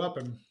screw up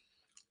and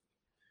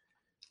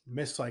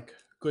miss like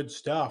good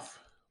stuff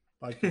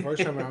like the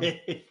first time around.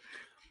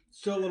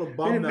 Still a little We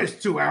bummed.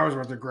 missed 2 hours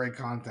worth of great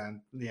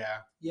content. Yeah.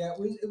 Yeah,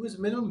 it was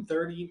minimum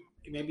 30,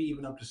 maybe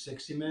even up to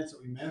 60 minutes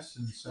that we missed,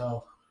 and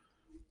so.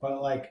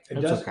 But like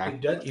it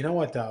does. You know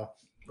what though?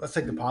 Let's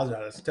take the positive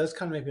out of this. It does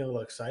kind of make me a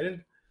little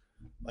excited.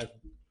 Like,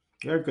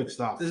 they're good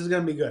stuff. This is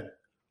gonna be good.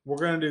 We're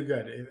gonna do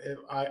good.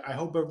 I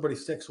hope everybody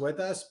sticks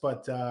with us,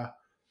 but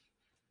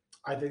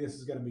I think this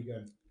is gonna be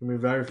good. It's gonna be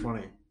very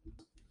funny.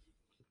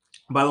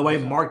 By the way,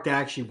 Mark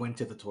actually went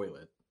to the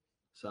toilet,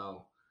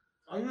 so.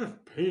 I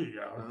just peed.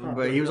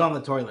 But he was on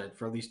the toilet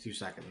for at least 2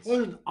 seconds. I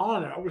wasn't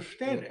on it. I was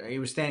standing. He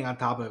was standing on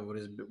top of it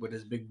with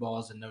his big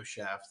balls and no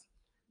shaft.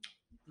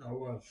 I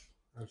was.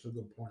 That's a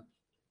good point.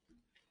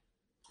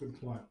 Good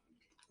point.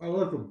 I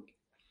like him.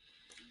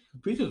 The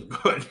pizza's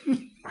good.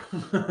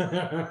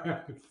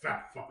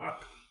 Fat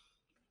fuck.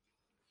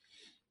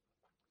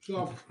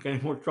 So,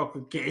 getting more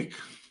chocolate cake.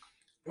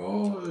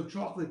 Oh, the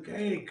chocolate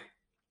cake.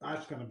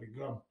 That's gonna be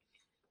good.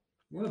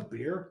 Want a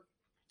beer?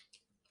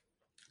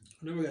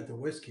 I never got the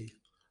whiskey,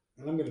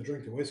 and I'm gonna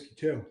drink the whiskey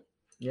too.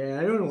 Yeah,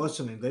 anyone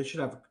listening, they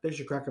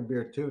should crack a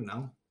beer too.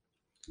 No,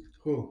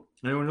 who?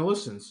 Anyone who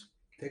listens,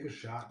 take a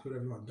shot. Do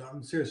whatever you want.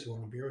 I'm serious. You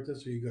want a beer with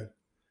this? Or are you good?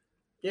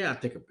 Yeah, I'll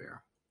take a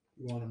beer.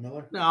 You want a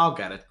Miller? No, I'll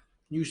get it.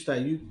 You stay.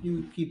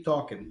 You keep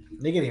talking.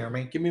 They can hear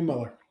me. Give me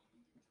Miller.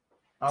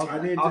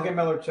 I'll get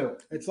Miller too.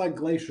 It's like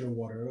glacier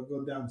water. It'll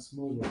go down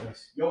smooth with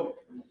this. Yo.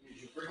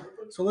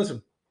 So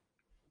listen,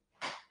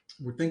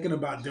 we're thinking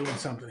about doing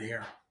something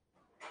here.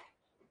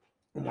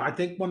 I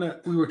think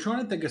we were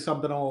trying to think of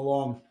something all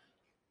along.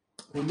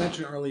 We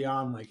mentioned early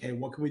on, like, hey,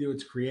 what can we do?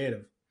 It's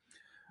creative.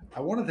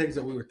 One of the things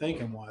that we were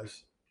thinking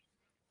was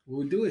we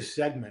would do a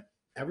segment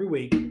every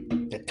week.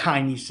 The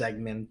tiny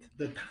segment.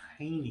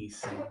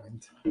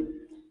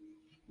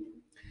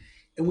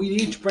 And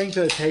we'd each bring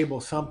to the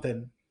table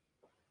something,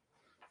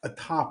 a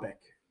topic.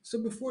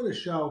 So before the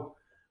show,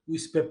 we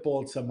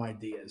spitballed some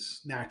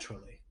ideas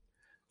naturally.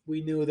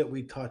 We knew that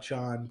we'd touch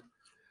on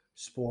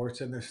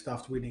sports and there's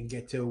stuff we didn't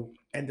get to,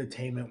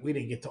 entertainment. We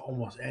didn't get to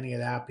almost any of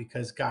that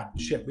because, God,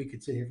 shit, we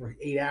could sit here for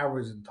 8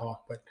 hours and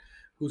talk, but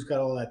who's got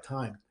all that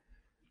time?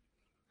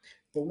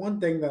 But one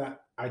thing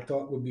that I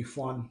thought would be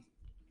fun,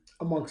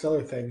 amongst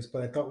other things,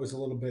 but I thought was a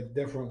little bit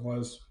different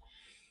was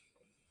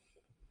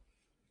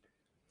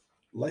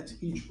let's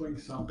each bring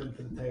something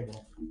to the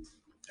table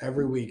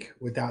every week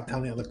without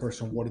telling the other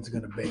person what it's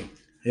going to be.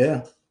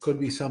 Yeah. Could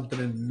be something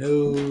in the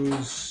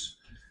news.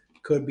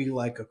 Could be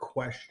like a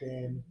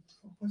question.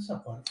 What's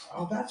up, bud?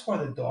 Oh, that's why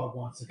the dog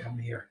wants to come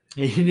here.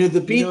 You knew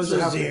the He knows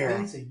pizza's how to here.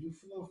 pizza. You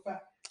little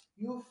fat.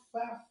 You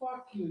fat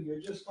fuck you.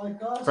 You're just like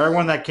us. For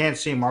everyone that can't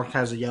see, Mark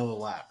has a yellow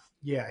lab.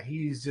 Yeah,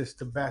 he's just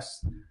the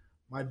best.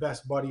 My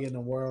best buddy in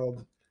the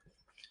world.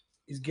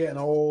 He's getting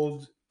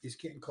old. He's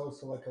getting close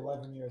to like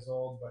 11 years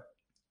old, but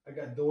I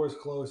got doors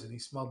closed and he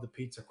smelled the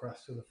pizza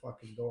crust through the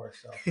fucking door.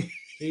 So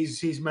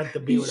he's meant to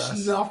be with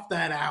us. Snuffed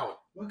that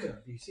out. Look at him.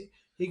 Do you see?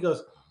 He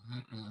goes,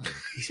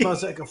 he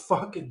smells like a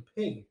fucking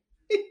pig.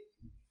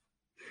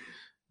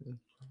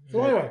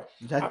 So anyway,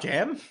 Is that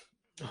jam?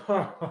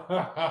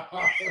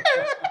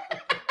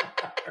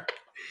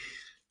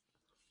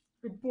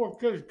 The poor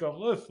kids don't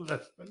listen to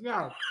this, but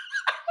now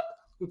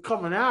we're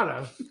coming at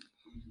him.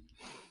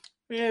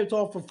 Yeah, it's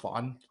all for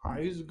fun.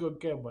 He's a good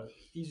kid, but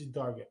he's a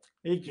target.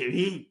 He can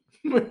eat.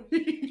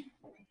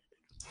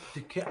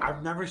 The kid,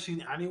 I've never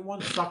seen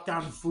anyone suck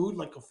down food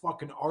like a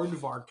fucking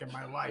aardvark in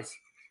my life.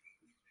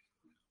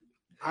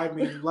 I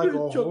mean, like a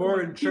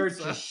whore in church.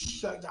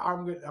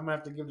 I'm gonna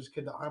have to give this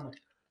kid the arm.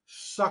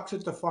 Sucks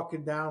it the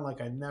fucking down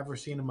like I've never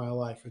seen in my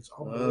life. It's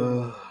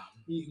unbelievable.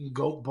 Eating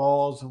goat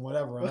balls and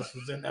whatever else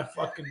is in that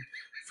fucking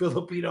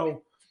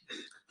Filipino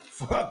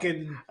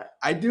fucking.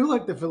 I do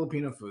like the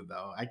Filipino food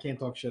though. I can't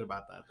talk shit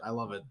about that. I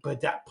love it.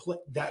 But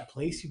that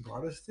place you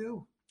brought us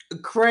to,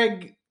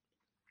 Craig,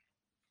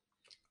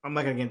 I'm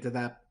not gonna get into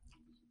that.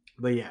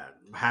 But yeah,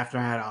 after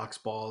I had ox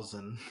balls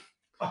and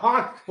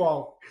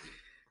oxball.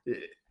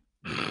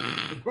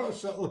 Brought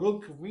us that little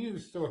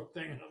convenience store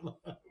thing.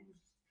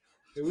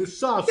 It was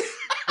sus.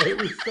 It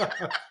was sus.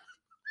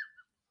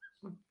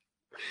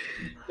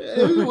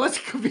 It was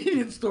a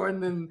convenience store,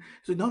 and then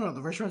so no,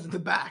 the restaurant's in the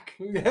back.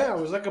 Yeah, it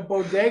was like a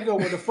bodega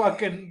with a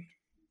fucking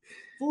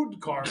food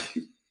cart.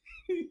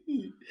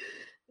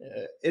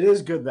 It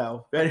is good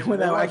though. For anyone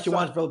that Well, actually so-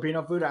 wants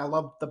Filipino food, I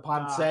love the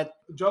pancet,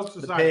 Jokes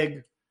the aside,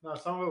 pig, no,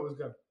 some of it was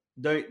good.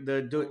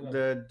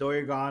 the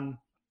doyagon,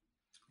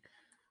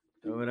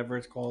 or whatever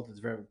it's called. It's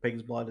very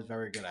pig's blood is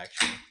very good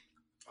actually.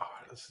 Oh,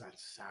 that's that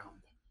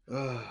sound.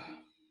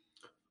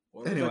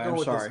 Where was I Anyway, going I'm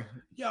with this? sorry.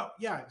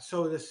 Yeah.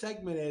 So the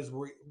segment is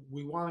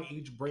we want to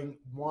each bring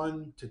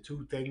 1 to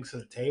 2 things to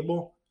the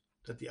table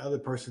that the other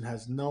person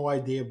has no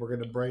idea we're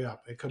going to bring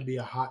up. It could be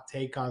a hot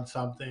take on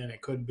something.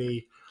 It could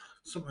be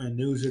something in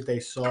the news that they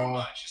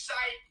saw.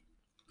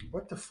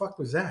 What the fuck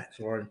was that?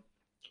 Sorry.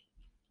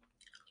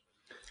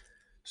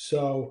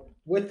 So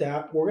with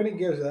that, we're going to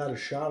give that a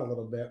shot a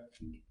little bit.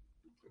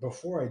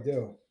 Before I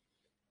do,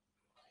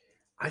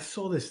 I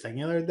saw this thing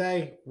the other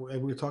day. We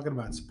were talking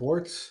about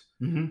sports.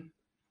 Mm-hmm.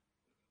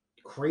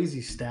 Crazy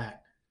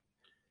stat.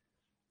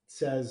 It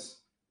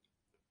says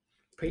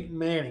Peyton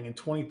Manning in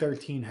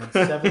 2013 had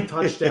 7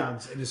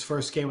 touchdowns in his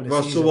first game of the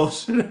season. Russell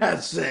Wilson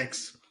has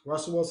 6.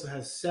 Russell Wilson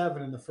has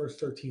 7 in the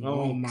first 13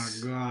 Oh my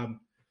weeks. god,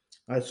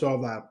 I saw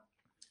that.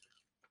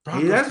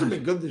 Broncos He hasn't touch-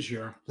 been good this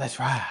year. Let's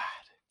ride.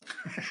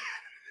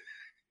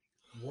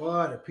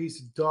 What a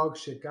piece of dog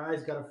shit.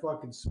 Guys got a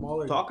fucking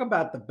smaller. Talk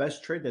about the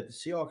best trade that the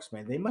Seahawks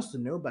made. They must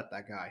have known about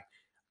that guy.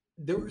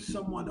 There was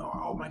someone,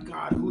 oh my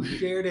God, who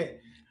shared it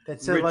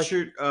that said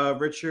Richard,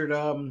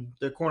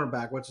 the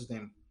cornerback. What's his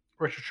name?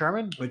 Richard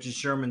Sherman? Richard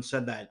Sherman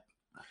said that,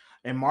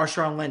 and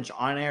Marshawn Lynch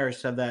on air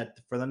said that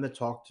for them to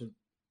talk to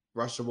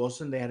Russell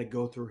Wilson, they had to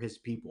go through his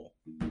people.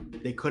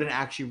 They couldn't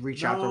actually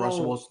reach out to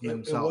Russell Wilson It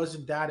themselves.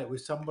 wasn't that. It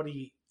was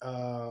somebody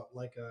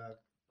like a,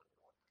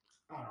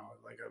 I don't know,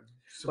 like a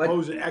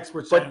supposed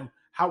expert saying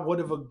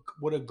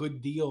what a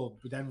good deal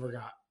Denver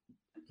got.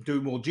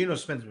 Dude, well, Geno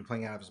Smith's been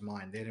playing out of his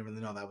mind. They didn't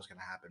really know that was going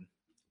to happen.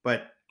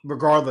 But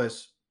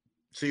regardless,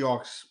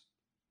 Seahawks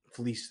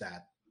fleeced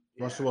that.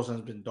 Russell Wilson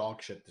has been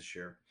dog shit this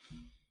year.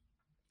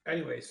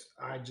 Anyways,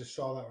 I just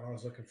saw that when I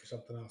was looking for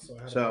something else, so I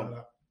had to So- bring it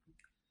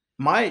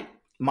up.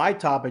 My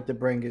topic to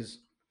bring is,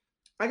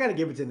 I got to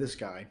give it to this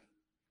guy.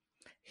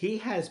 He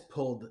has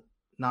pulled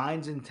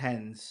 9s and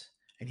 10s,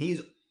 and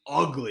he's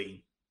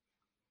ugly.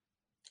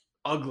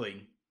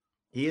 Ugly.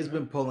 He has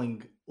been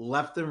pulling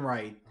left and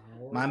right.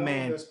 My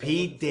man,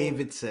 Pete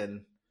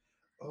Davidson,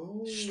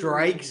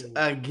 strikes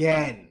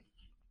again.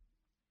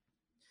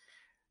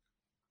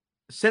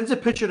 Sends a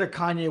picture to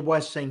Kanye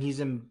West saying he's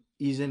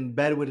in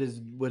bed with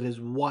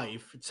his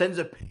wife. Sends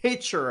a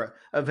picture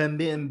of him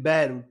being in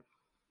bed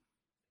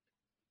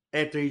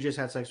after he just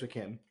had sex with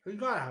Kim. He's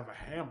got to have a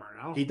hammer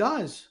now. He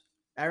does.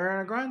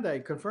 Ariana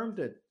Grande confirmed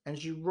it, and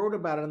she wrote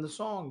about it in the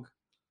song.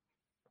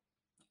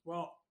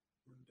 Well,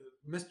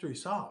 mystery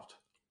solved.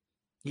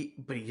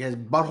 But he has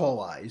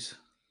butthole eyes.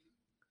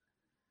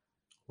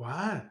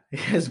 What? He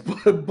has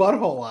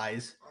butthole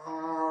eyes.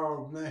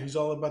 Oh, man, he's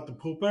all about the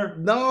pooper?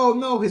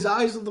 No, his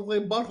eyes look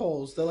like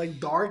buttholes. They're like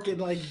dark and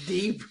like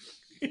deep.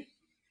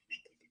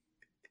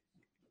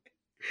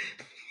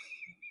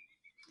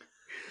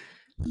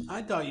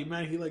 I thought you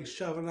meant he like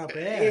shoving up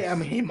ass. Yeah, I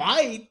mean, he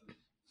might.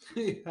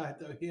 I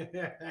thought,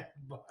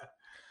 but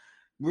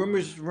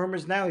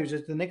Rumors now he was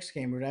at the Knicks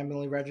game with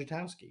Emily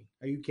Ratajkowski.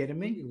 Are you kidding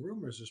me? maybe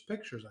rumors, there's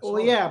pictures. I Well,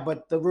 saw yeah,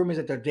 but the rumors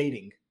that they're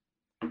dating.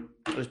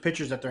 There's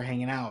pictures that they're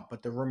hanging out,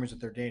 but the rumors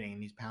that they're dating,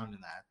 and he's pounding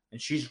that. And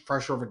she's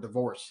fresh over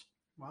divorce.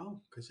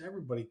 Well, because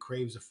everybody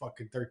craves a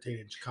fucking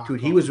 13-inch cock.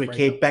 Dude, he was with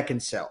Kate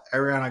Beckinsale,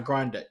 Ariana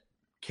Grande,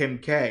 Kim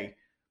K.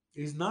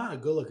 He's not a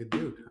good-looking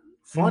dude.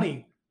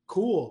 Funny,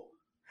 cool.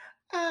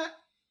 I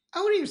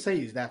wouldn't even say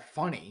he's that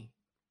funny.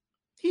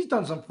 He's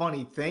done some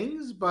funny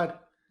things,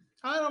 but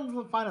I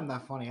don't find him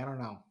that funny. I don't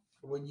know.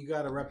 When you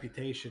got a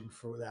reputation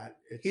for that,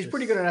 He's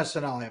pretty good at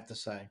SNL, I have to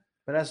say.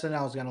 But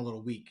SNL's gotten a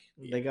little weak.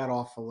 Yeah. They got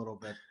off a little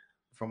bit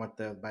from what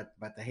the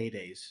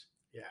heydays.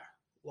 Yeah,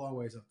 long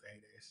ways up the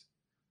heydays.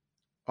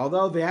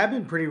 Although they have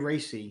been pretty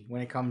racy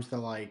when it comes to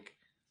like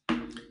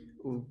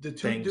The two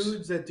things.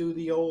 dudes that do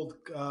the old,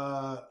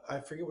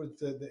 I forget what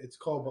it's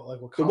called, but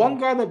like what The one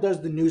guy that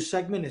does the news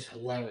segment is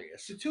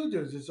hilarious. the two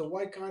dudes. It's a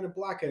white guy and a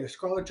black guy.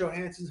 Scarlett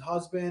Johansson's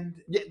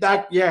husband.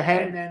 Yeah,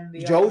 And then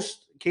the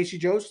Jost, Casey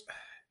Jost,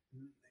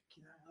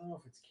 I don't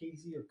know if it's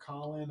Casey or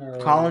Colin or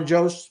Colin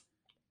Jost.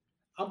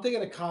 I'm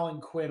thinking of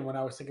Colin Quinn when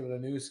I was thinking of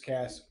the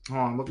newscast. Hold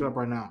on, look it up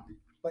right now.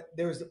 But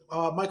there's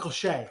Michael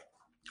Shea.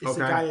 It's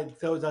the Okay. guy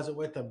that does it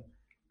with them.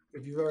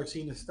 If you've ever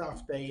seen the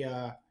stuff, they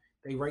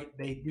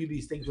do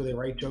these things where they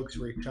write jokes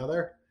for each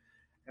other,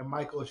 and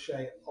Michael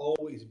Shea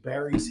always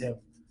buries him.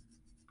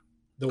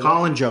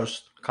 Colin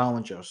Jost.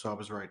 So I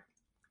was right.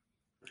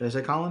 Did I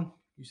say Colin?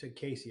 You said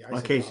Casey. I Oh,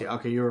 said Casey. Colin.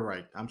 Okay, you were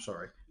right. I'm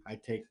sorry.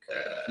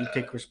 You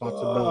take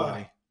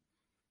responsibility.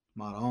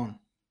 Not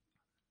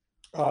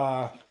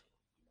on.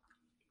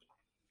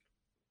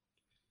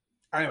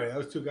 Anyway,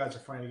 those two guys are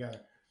funny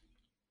together.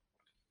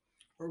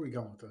 Where are we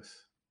going with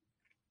this?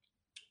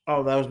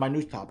 Oh, that was my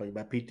news topic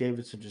about Pete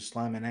Davidson just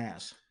slamming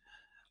ass.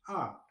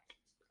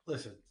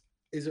 Listen,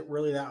 is it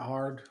really that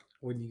hard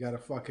when you got a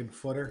fucking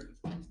footer?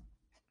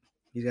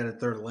 He's got a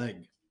third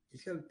leg.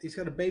 He's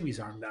got a baby's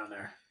arm down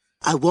there.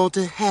 I want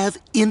to have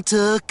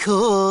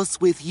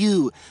intercourse with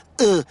you.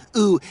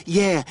 Ooh,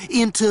 yeah,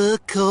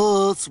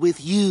 intercourse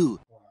with you.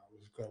 Wow, it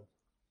was good.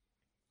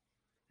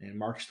 And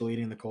Mark's still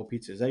eating the cold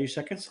pizza. Is that your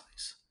second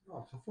slice? Oh,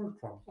 it's the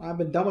first one. I've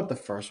been done with the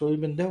first. What have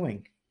you been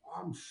doing?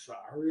 I'm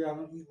sorry. I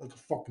don't eat like a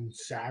fucking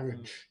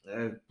savage.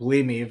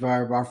 Believe me, if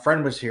our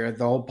friend was here,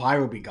 the whole pie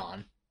would be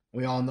gone.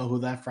 We all know who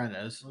that friend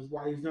is. That's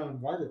why he's not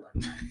invited right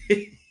now.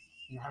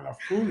 Not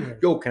enough food here.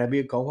 Yo, can I be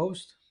a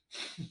co-host?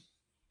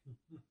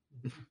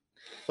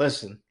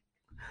 Listen,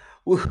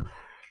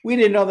 we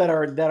didn't know that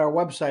our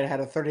website had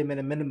a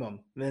 30-minute minimum.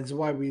 That's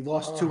why we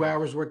lost 2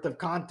 hours worth of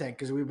content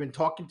because we've been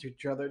talking to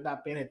each other,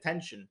 not paying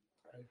attention.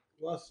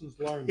 Lessons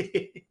learned.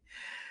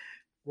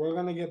 We're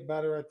gonna get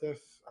better at this.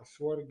 I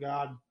swear to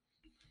God.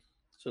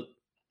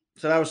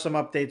 So that was some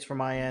updates from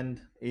my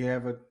end. You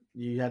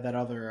had that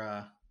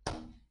other.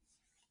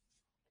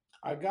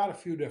 I got a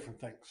few different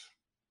things,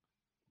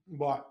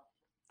 but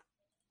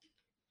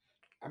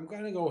I'm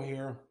gonna go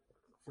here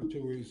for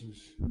two reasons.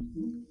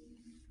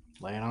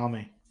 Lay it on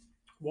me.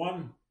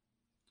 One,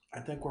 I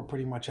think we're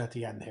pretty much at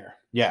the end here.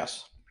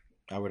 Yes,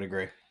 I would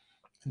agree.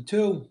 And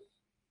two,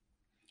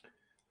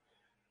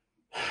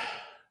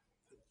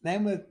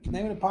 name of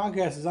the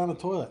podcast is On the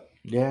Toilet.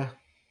 Yeah.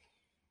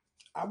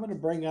 I'm going to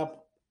bring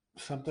up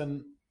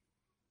something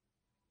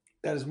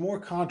that is more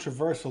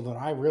controversial than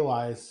I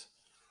realized.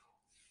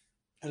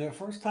 And the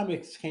first time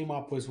it came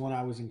up was when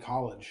I was in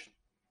college.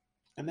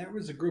 And there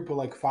was a group of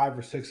like 5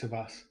 or 6 of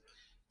us.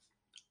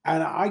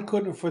 And I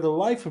couldn't for the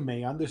life of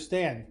me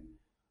understand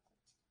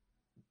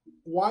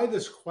why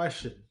this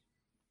question,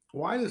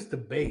 why this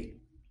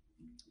debate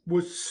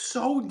was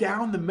so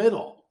down the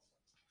middle.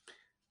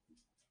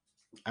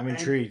 I'm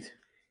intrigued.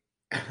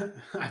 I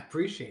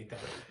appreciate that.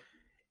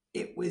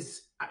 It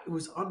was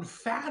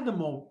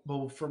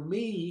unfathomable for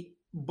me,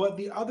 but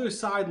the other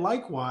side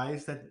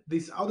likewise, that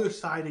this other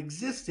side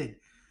existed.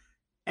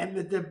 And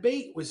the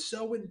debate was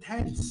so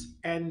intense.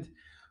 And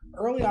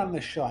early on in the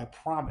show, I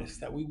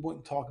promised that we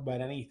wouldn't talk about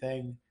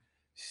anything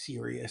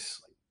serious,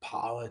 like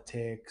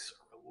politics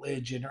or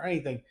religion or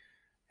anything.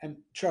 And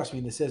trust me,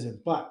 this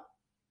isn't. But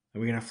Are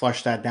we going to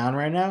flush that down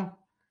right now?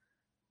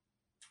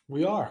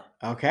 we are.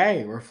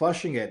 Okay, we're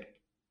flushing it.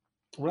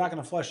 We're not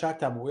going to flush that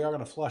down, but we are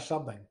going to flush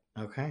something.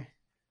 Okay.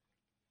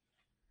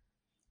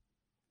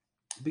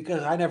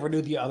 Because I never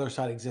knew the other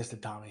side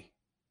existed, Tommy.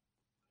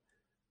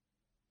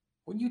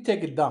 When you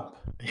take a dump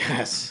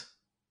Yes.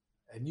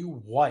 and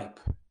you wipe,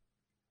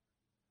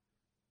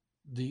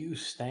 do you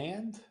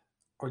stand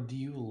or do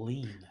you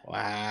lean?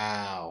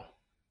 Wow.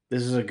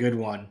 This is a good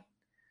one.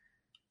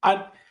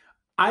 I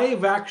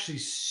have actually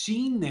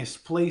seen this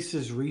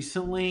places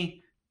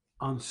recently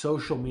on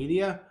social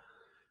media,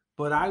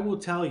 but I will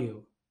tell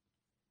you,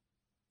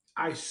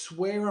 I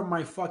swear on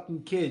my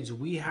fucking kids,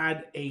 we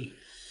had a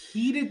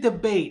heated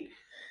debate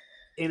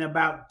in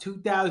about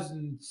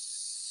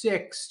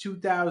 2006,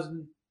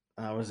 2000.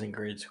 I was in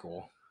grade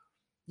school.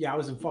 Yeah, I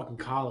was in fucking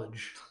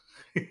college.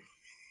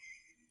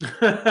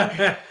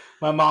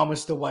 My mom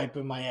was still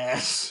wiping my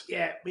ass.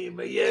 Yeah,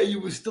 you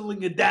were still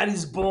in your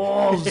daddy's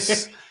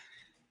balls.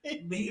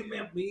 me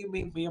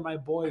and my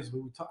boys,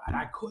 we would talk, and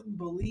I couldn't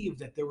believe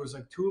that there was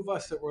like 2 of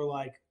us that were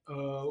like,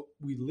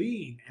 we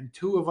lean, and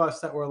 2 of us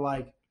that were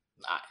like,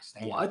 Nice.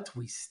 what?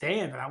 We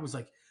stand. And I was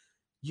like,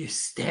 you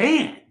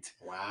stand?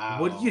 Wow.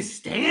 What do you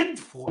stand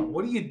for?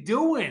 What are you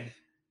doing?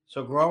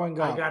 So growing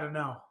up, I gotta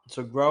know.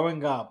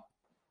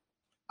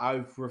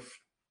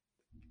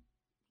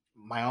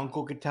 My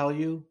uncle could tell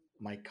you,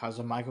 my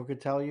cousin Michael could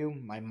tell you,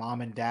 my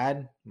mom and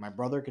dad, my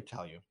brother could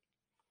tell you.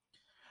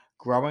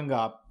 Growing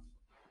up,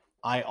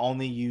 I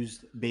only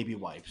used baby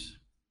wipes.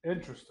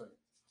 Interesting.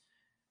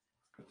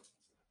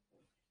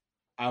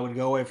 I would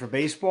go away for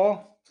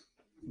baseball,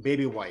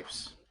 baby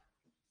wipes.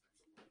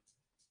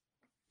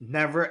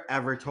 Never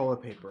ever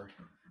toilet paper.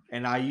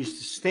 And I used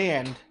to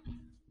stand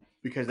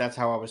because that's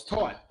how I was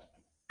taught.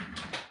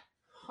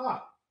 Huh.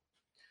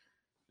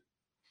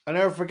 I'll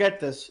never forget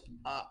this.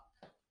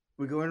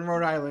 We go in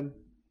Rhode Island.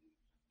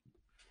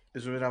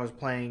 This was when I was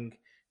playing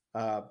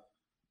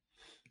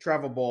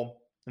travel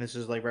ball, and this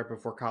is like right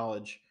before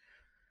college.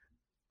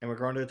 And we're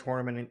going to a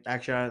tournament.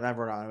 Actually, not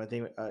Rhode Island. I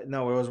think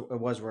no, it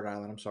was Rhode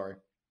Island. I'm sorry.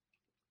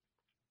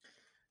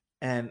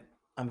 And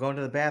I'm going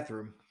to the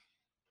bathroom,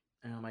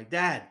 and I'm like,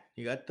 Dad,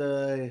 you got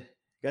the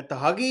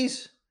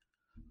Huggies?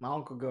 My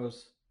uncle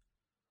goes,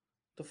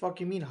 the fuck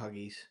you mean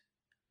Huggies?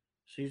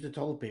 So use the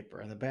toilet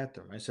paper in the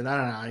bathroom. I said, no.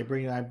 I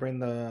bring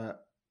the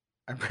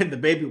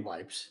baby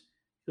wipes.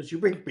 He goes, you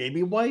bring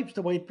baby wipes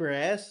to wipe your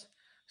ass?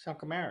 Sound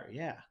Camaro,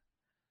 yeah.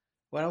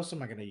 What else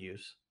am I gonna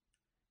use?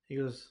 He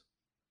goes,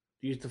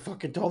 use the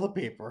fucking toilet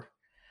paper.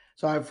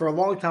 So for a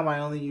long time, I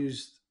only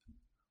used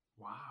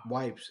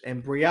wipes.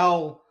 And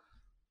Brielle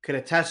could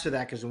attest to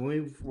that because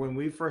when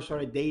we first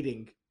started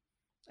dating,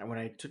 and when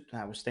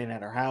I was staying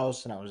at her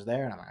house and I was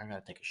there, and I'm like, I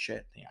gotta take a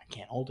shit. I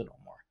can't hold it no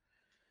more.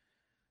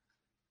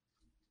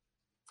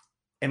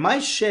 And my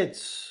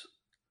shits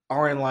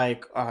aren't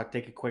like,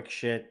 take a quick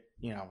shit.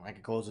 You know, I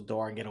can close the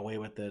door and get away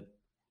with it.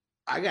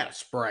 I got to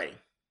spray.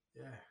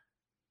 Yeah.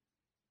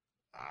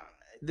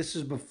 This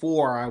is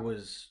before I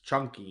was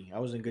chunky. I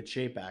was in good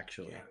shape,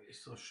 actually. Yeah, you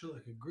still shit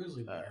like a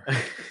grizzly bear.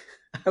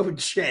 I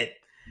would shit.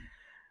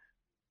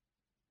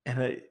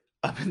 And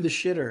I'm in the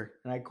shitter,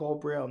 and I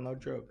call Brielle, no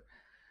joke.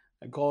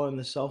 I call her on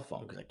the cell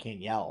phone because I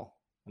can't yell.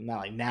 I'm not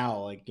like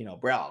now, like, you know,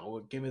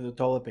 Brielle, give me the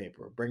toilet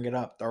paper. Bring it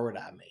up. Throw it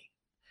at me.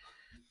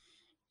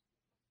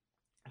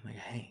 I'm like,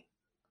 hey,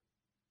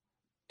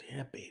 do you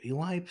have baby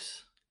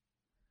wipes?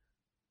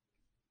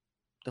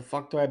 The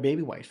fuck do I have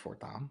baby wipes for,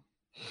 Tom?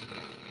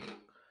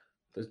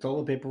 There's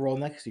toilet paper roll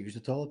next to you. Use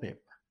the toilet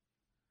paper.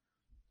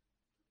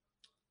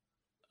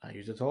 I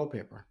used the toilet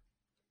paper.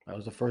 That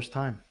was the first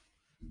time.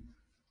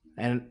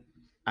 And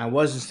I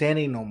wasn't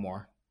standing no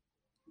more.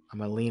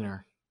 I'm a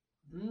leaner.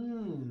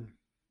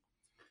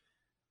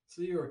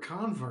 So you're a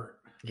convert.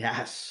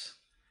 Yes.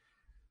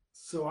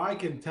 So I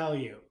can tell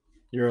you.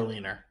 You're a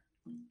leaner.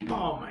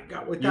 Oh my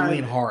God. You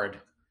lean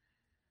hard.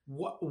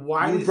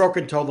 Why? You've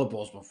broken toilet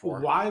bowls before.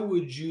 Why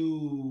would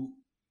you?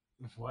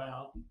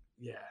 Well,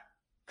 yeah.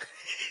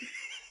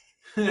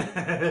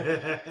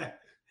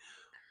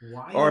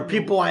 Why? Or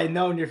people I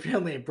know in your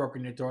family have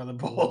broken your toilet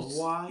bowls.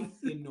 Why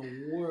in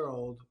the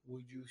world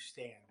would you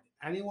stand?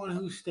 Anyone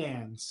who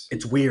stands.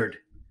 It's weird.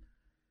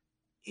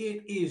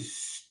 It is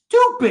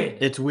stupid.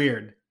 It's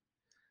weird.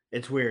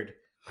 It's weird.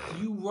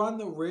 You run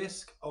the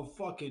risk of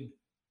fucking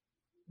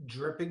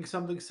dripping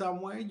something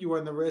somewhere. You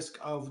run the risk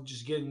of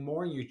just getting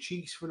more in your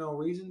cheeks for no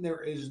reason.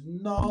 There is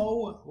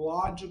no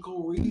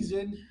logical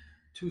reason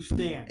to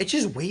stand. It's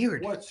just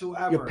weird.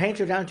 Whatsoever. Your pants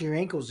are down to your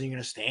ankles and you're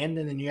going to stand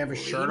and then you have a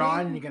shirt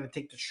on and you're going to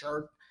take the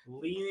shirt.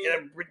 Leaning. Get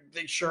a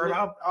big shirt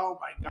up. Oh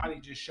my God,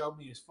 he just showed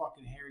me his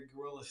fucking hairy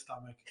gorilla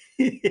stomach.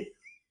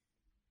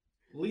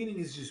 Leaning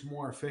is just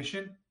more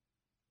efficient.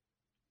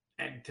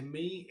 And to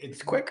me,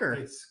 it's quicker.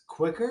 It's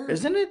quicker.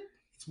 Isn't it?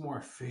 It's more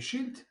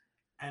efficient.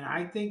 And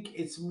I think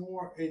it's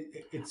more,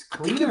 it's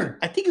cleaner.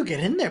 I think you get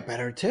in there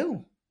better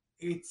too.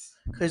 It's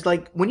because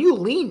like when you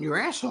lean, your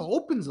asshole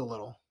opens a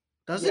little,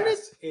 doesn't it?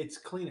 It's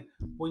cleaner.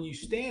 When you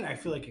stand, I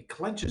feel like it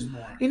clenches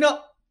more. You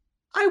know,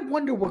 I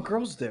wonder what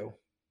girls do.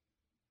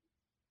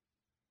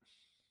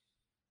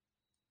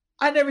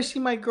 I never see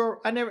my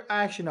girl.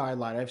 Actually, no, I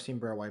lied. I've seen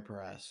Brea wipe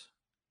her ass.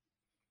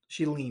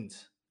 She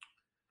leans.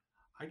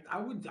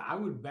 I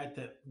would bet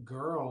that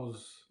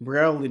girls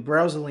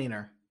Brea's a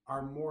leaner.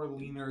 Are more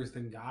leaners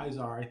than guys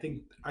are. I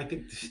think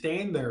the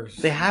standers.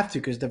 They have to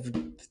because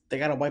they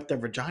gotta wipe their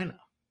vagina.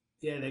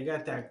 Yeah, they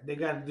got that. They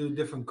got to do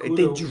different.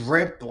 They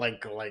drip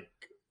like.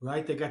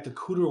 Right, they got the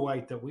cooter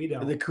wipe that we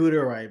don't. The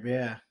cooter wipe,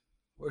 yeah.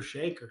 We're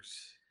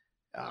shakers.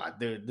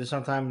 Dude, there's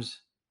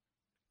sometimes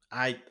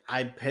I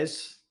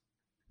piss.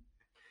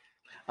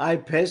 I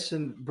piss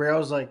and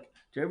Brea's like,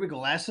 do you have your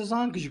glasses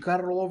on? Because you got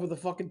it all over the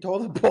fucking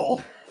toilet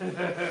bowl.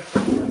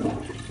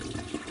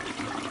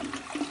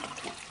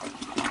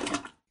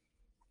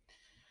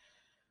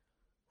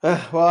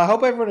 Well, I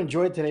hope everyone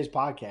enjoyed today's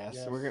podcast.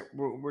 Yes.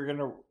 We're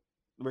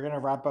gonna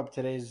wrap up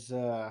today's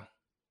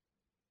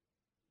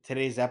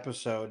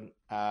episode.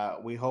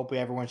 We hope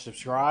everyone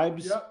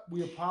subscribes. Yep.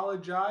 We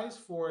apologize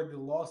for the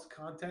lost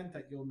content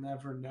that you'll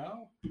never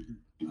know,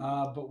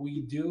 but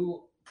we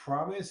do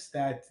promise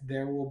that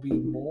there will be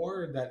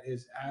more that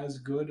is as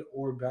good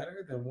or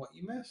better than what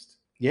you missed.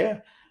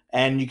 Yeah,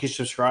 and you can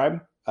subscribe.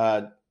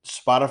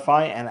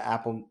 Spotify and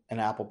Apple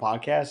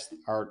Podcasts.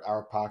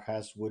 Our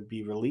podcast would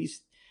be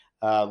released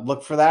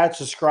Look for that.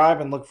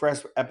 Subscribe and look for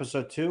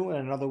episode 2 in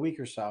another week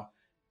or so.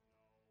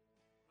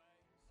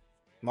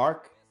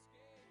 Mark?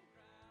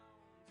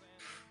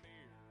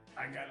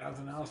 I got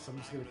nothing else. I'm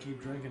just gonna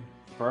keep drinking.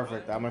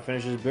 Perfect. I'm gonna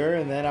finish this beer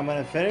and then I'm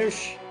gonna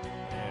finish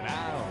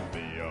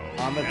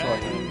on the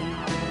toilet.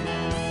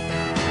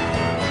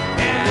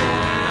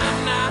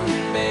 I'm not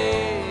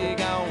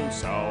big on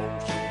social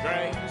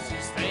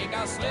graces. Think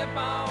I'll slip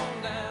on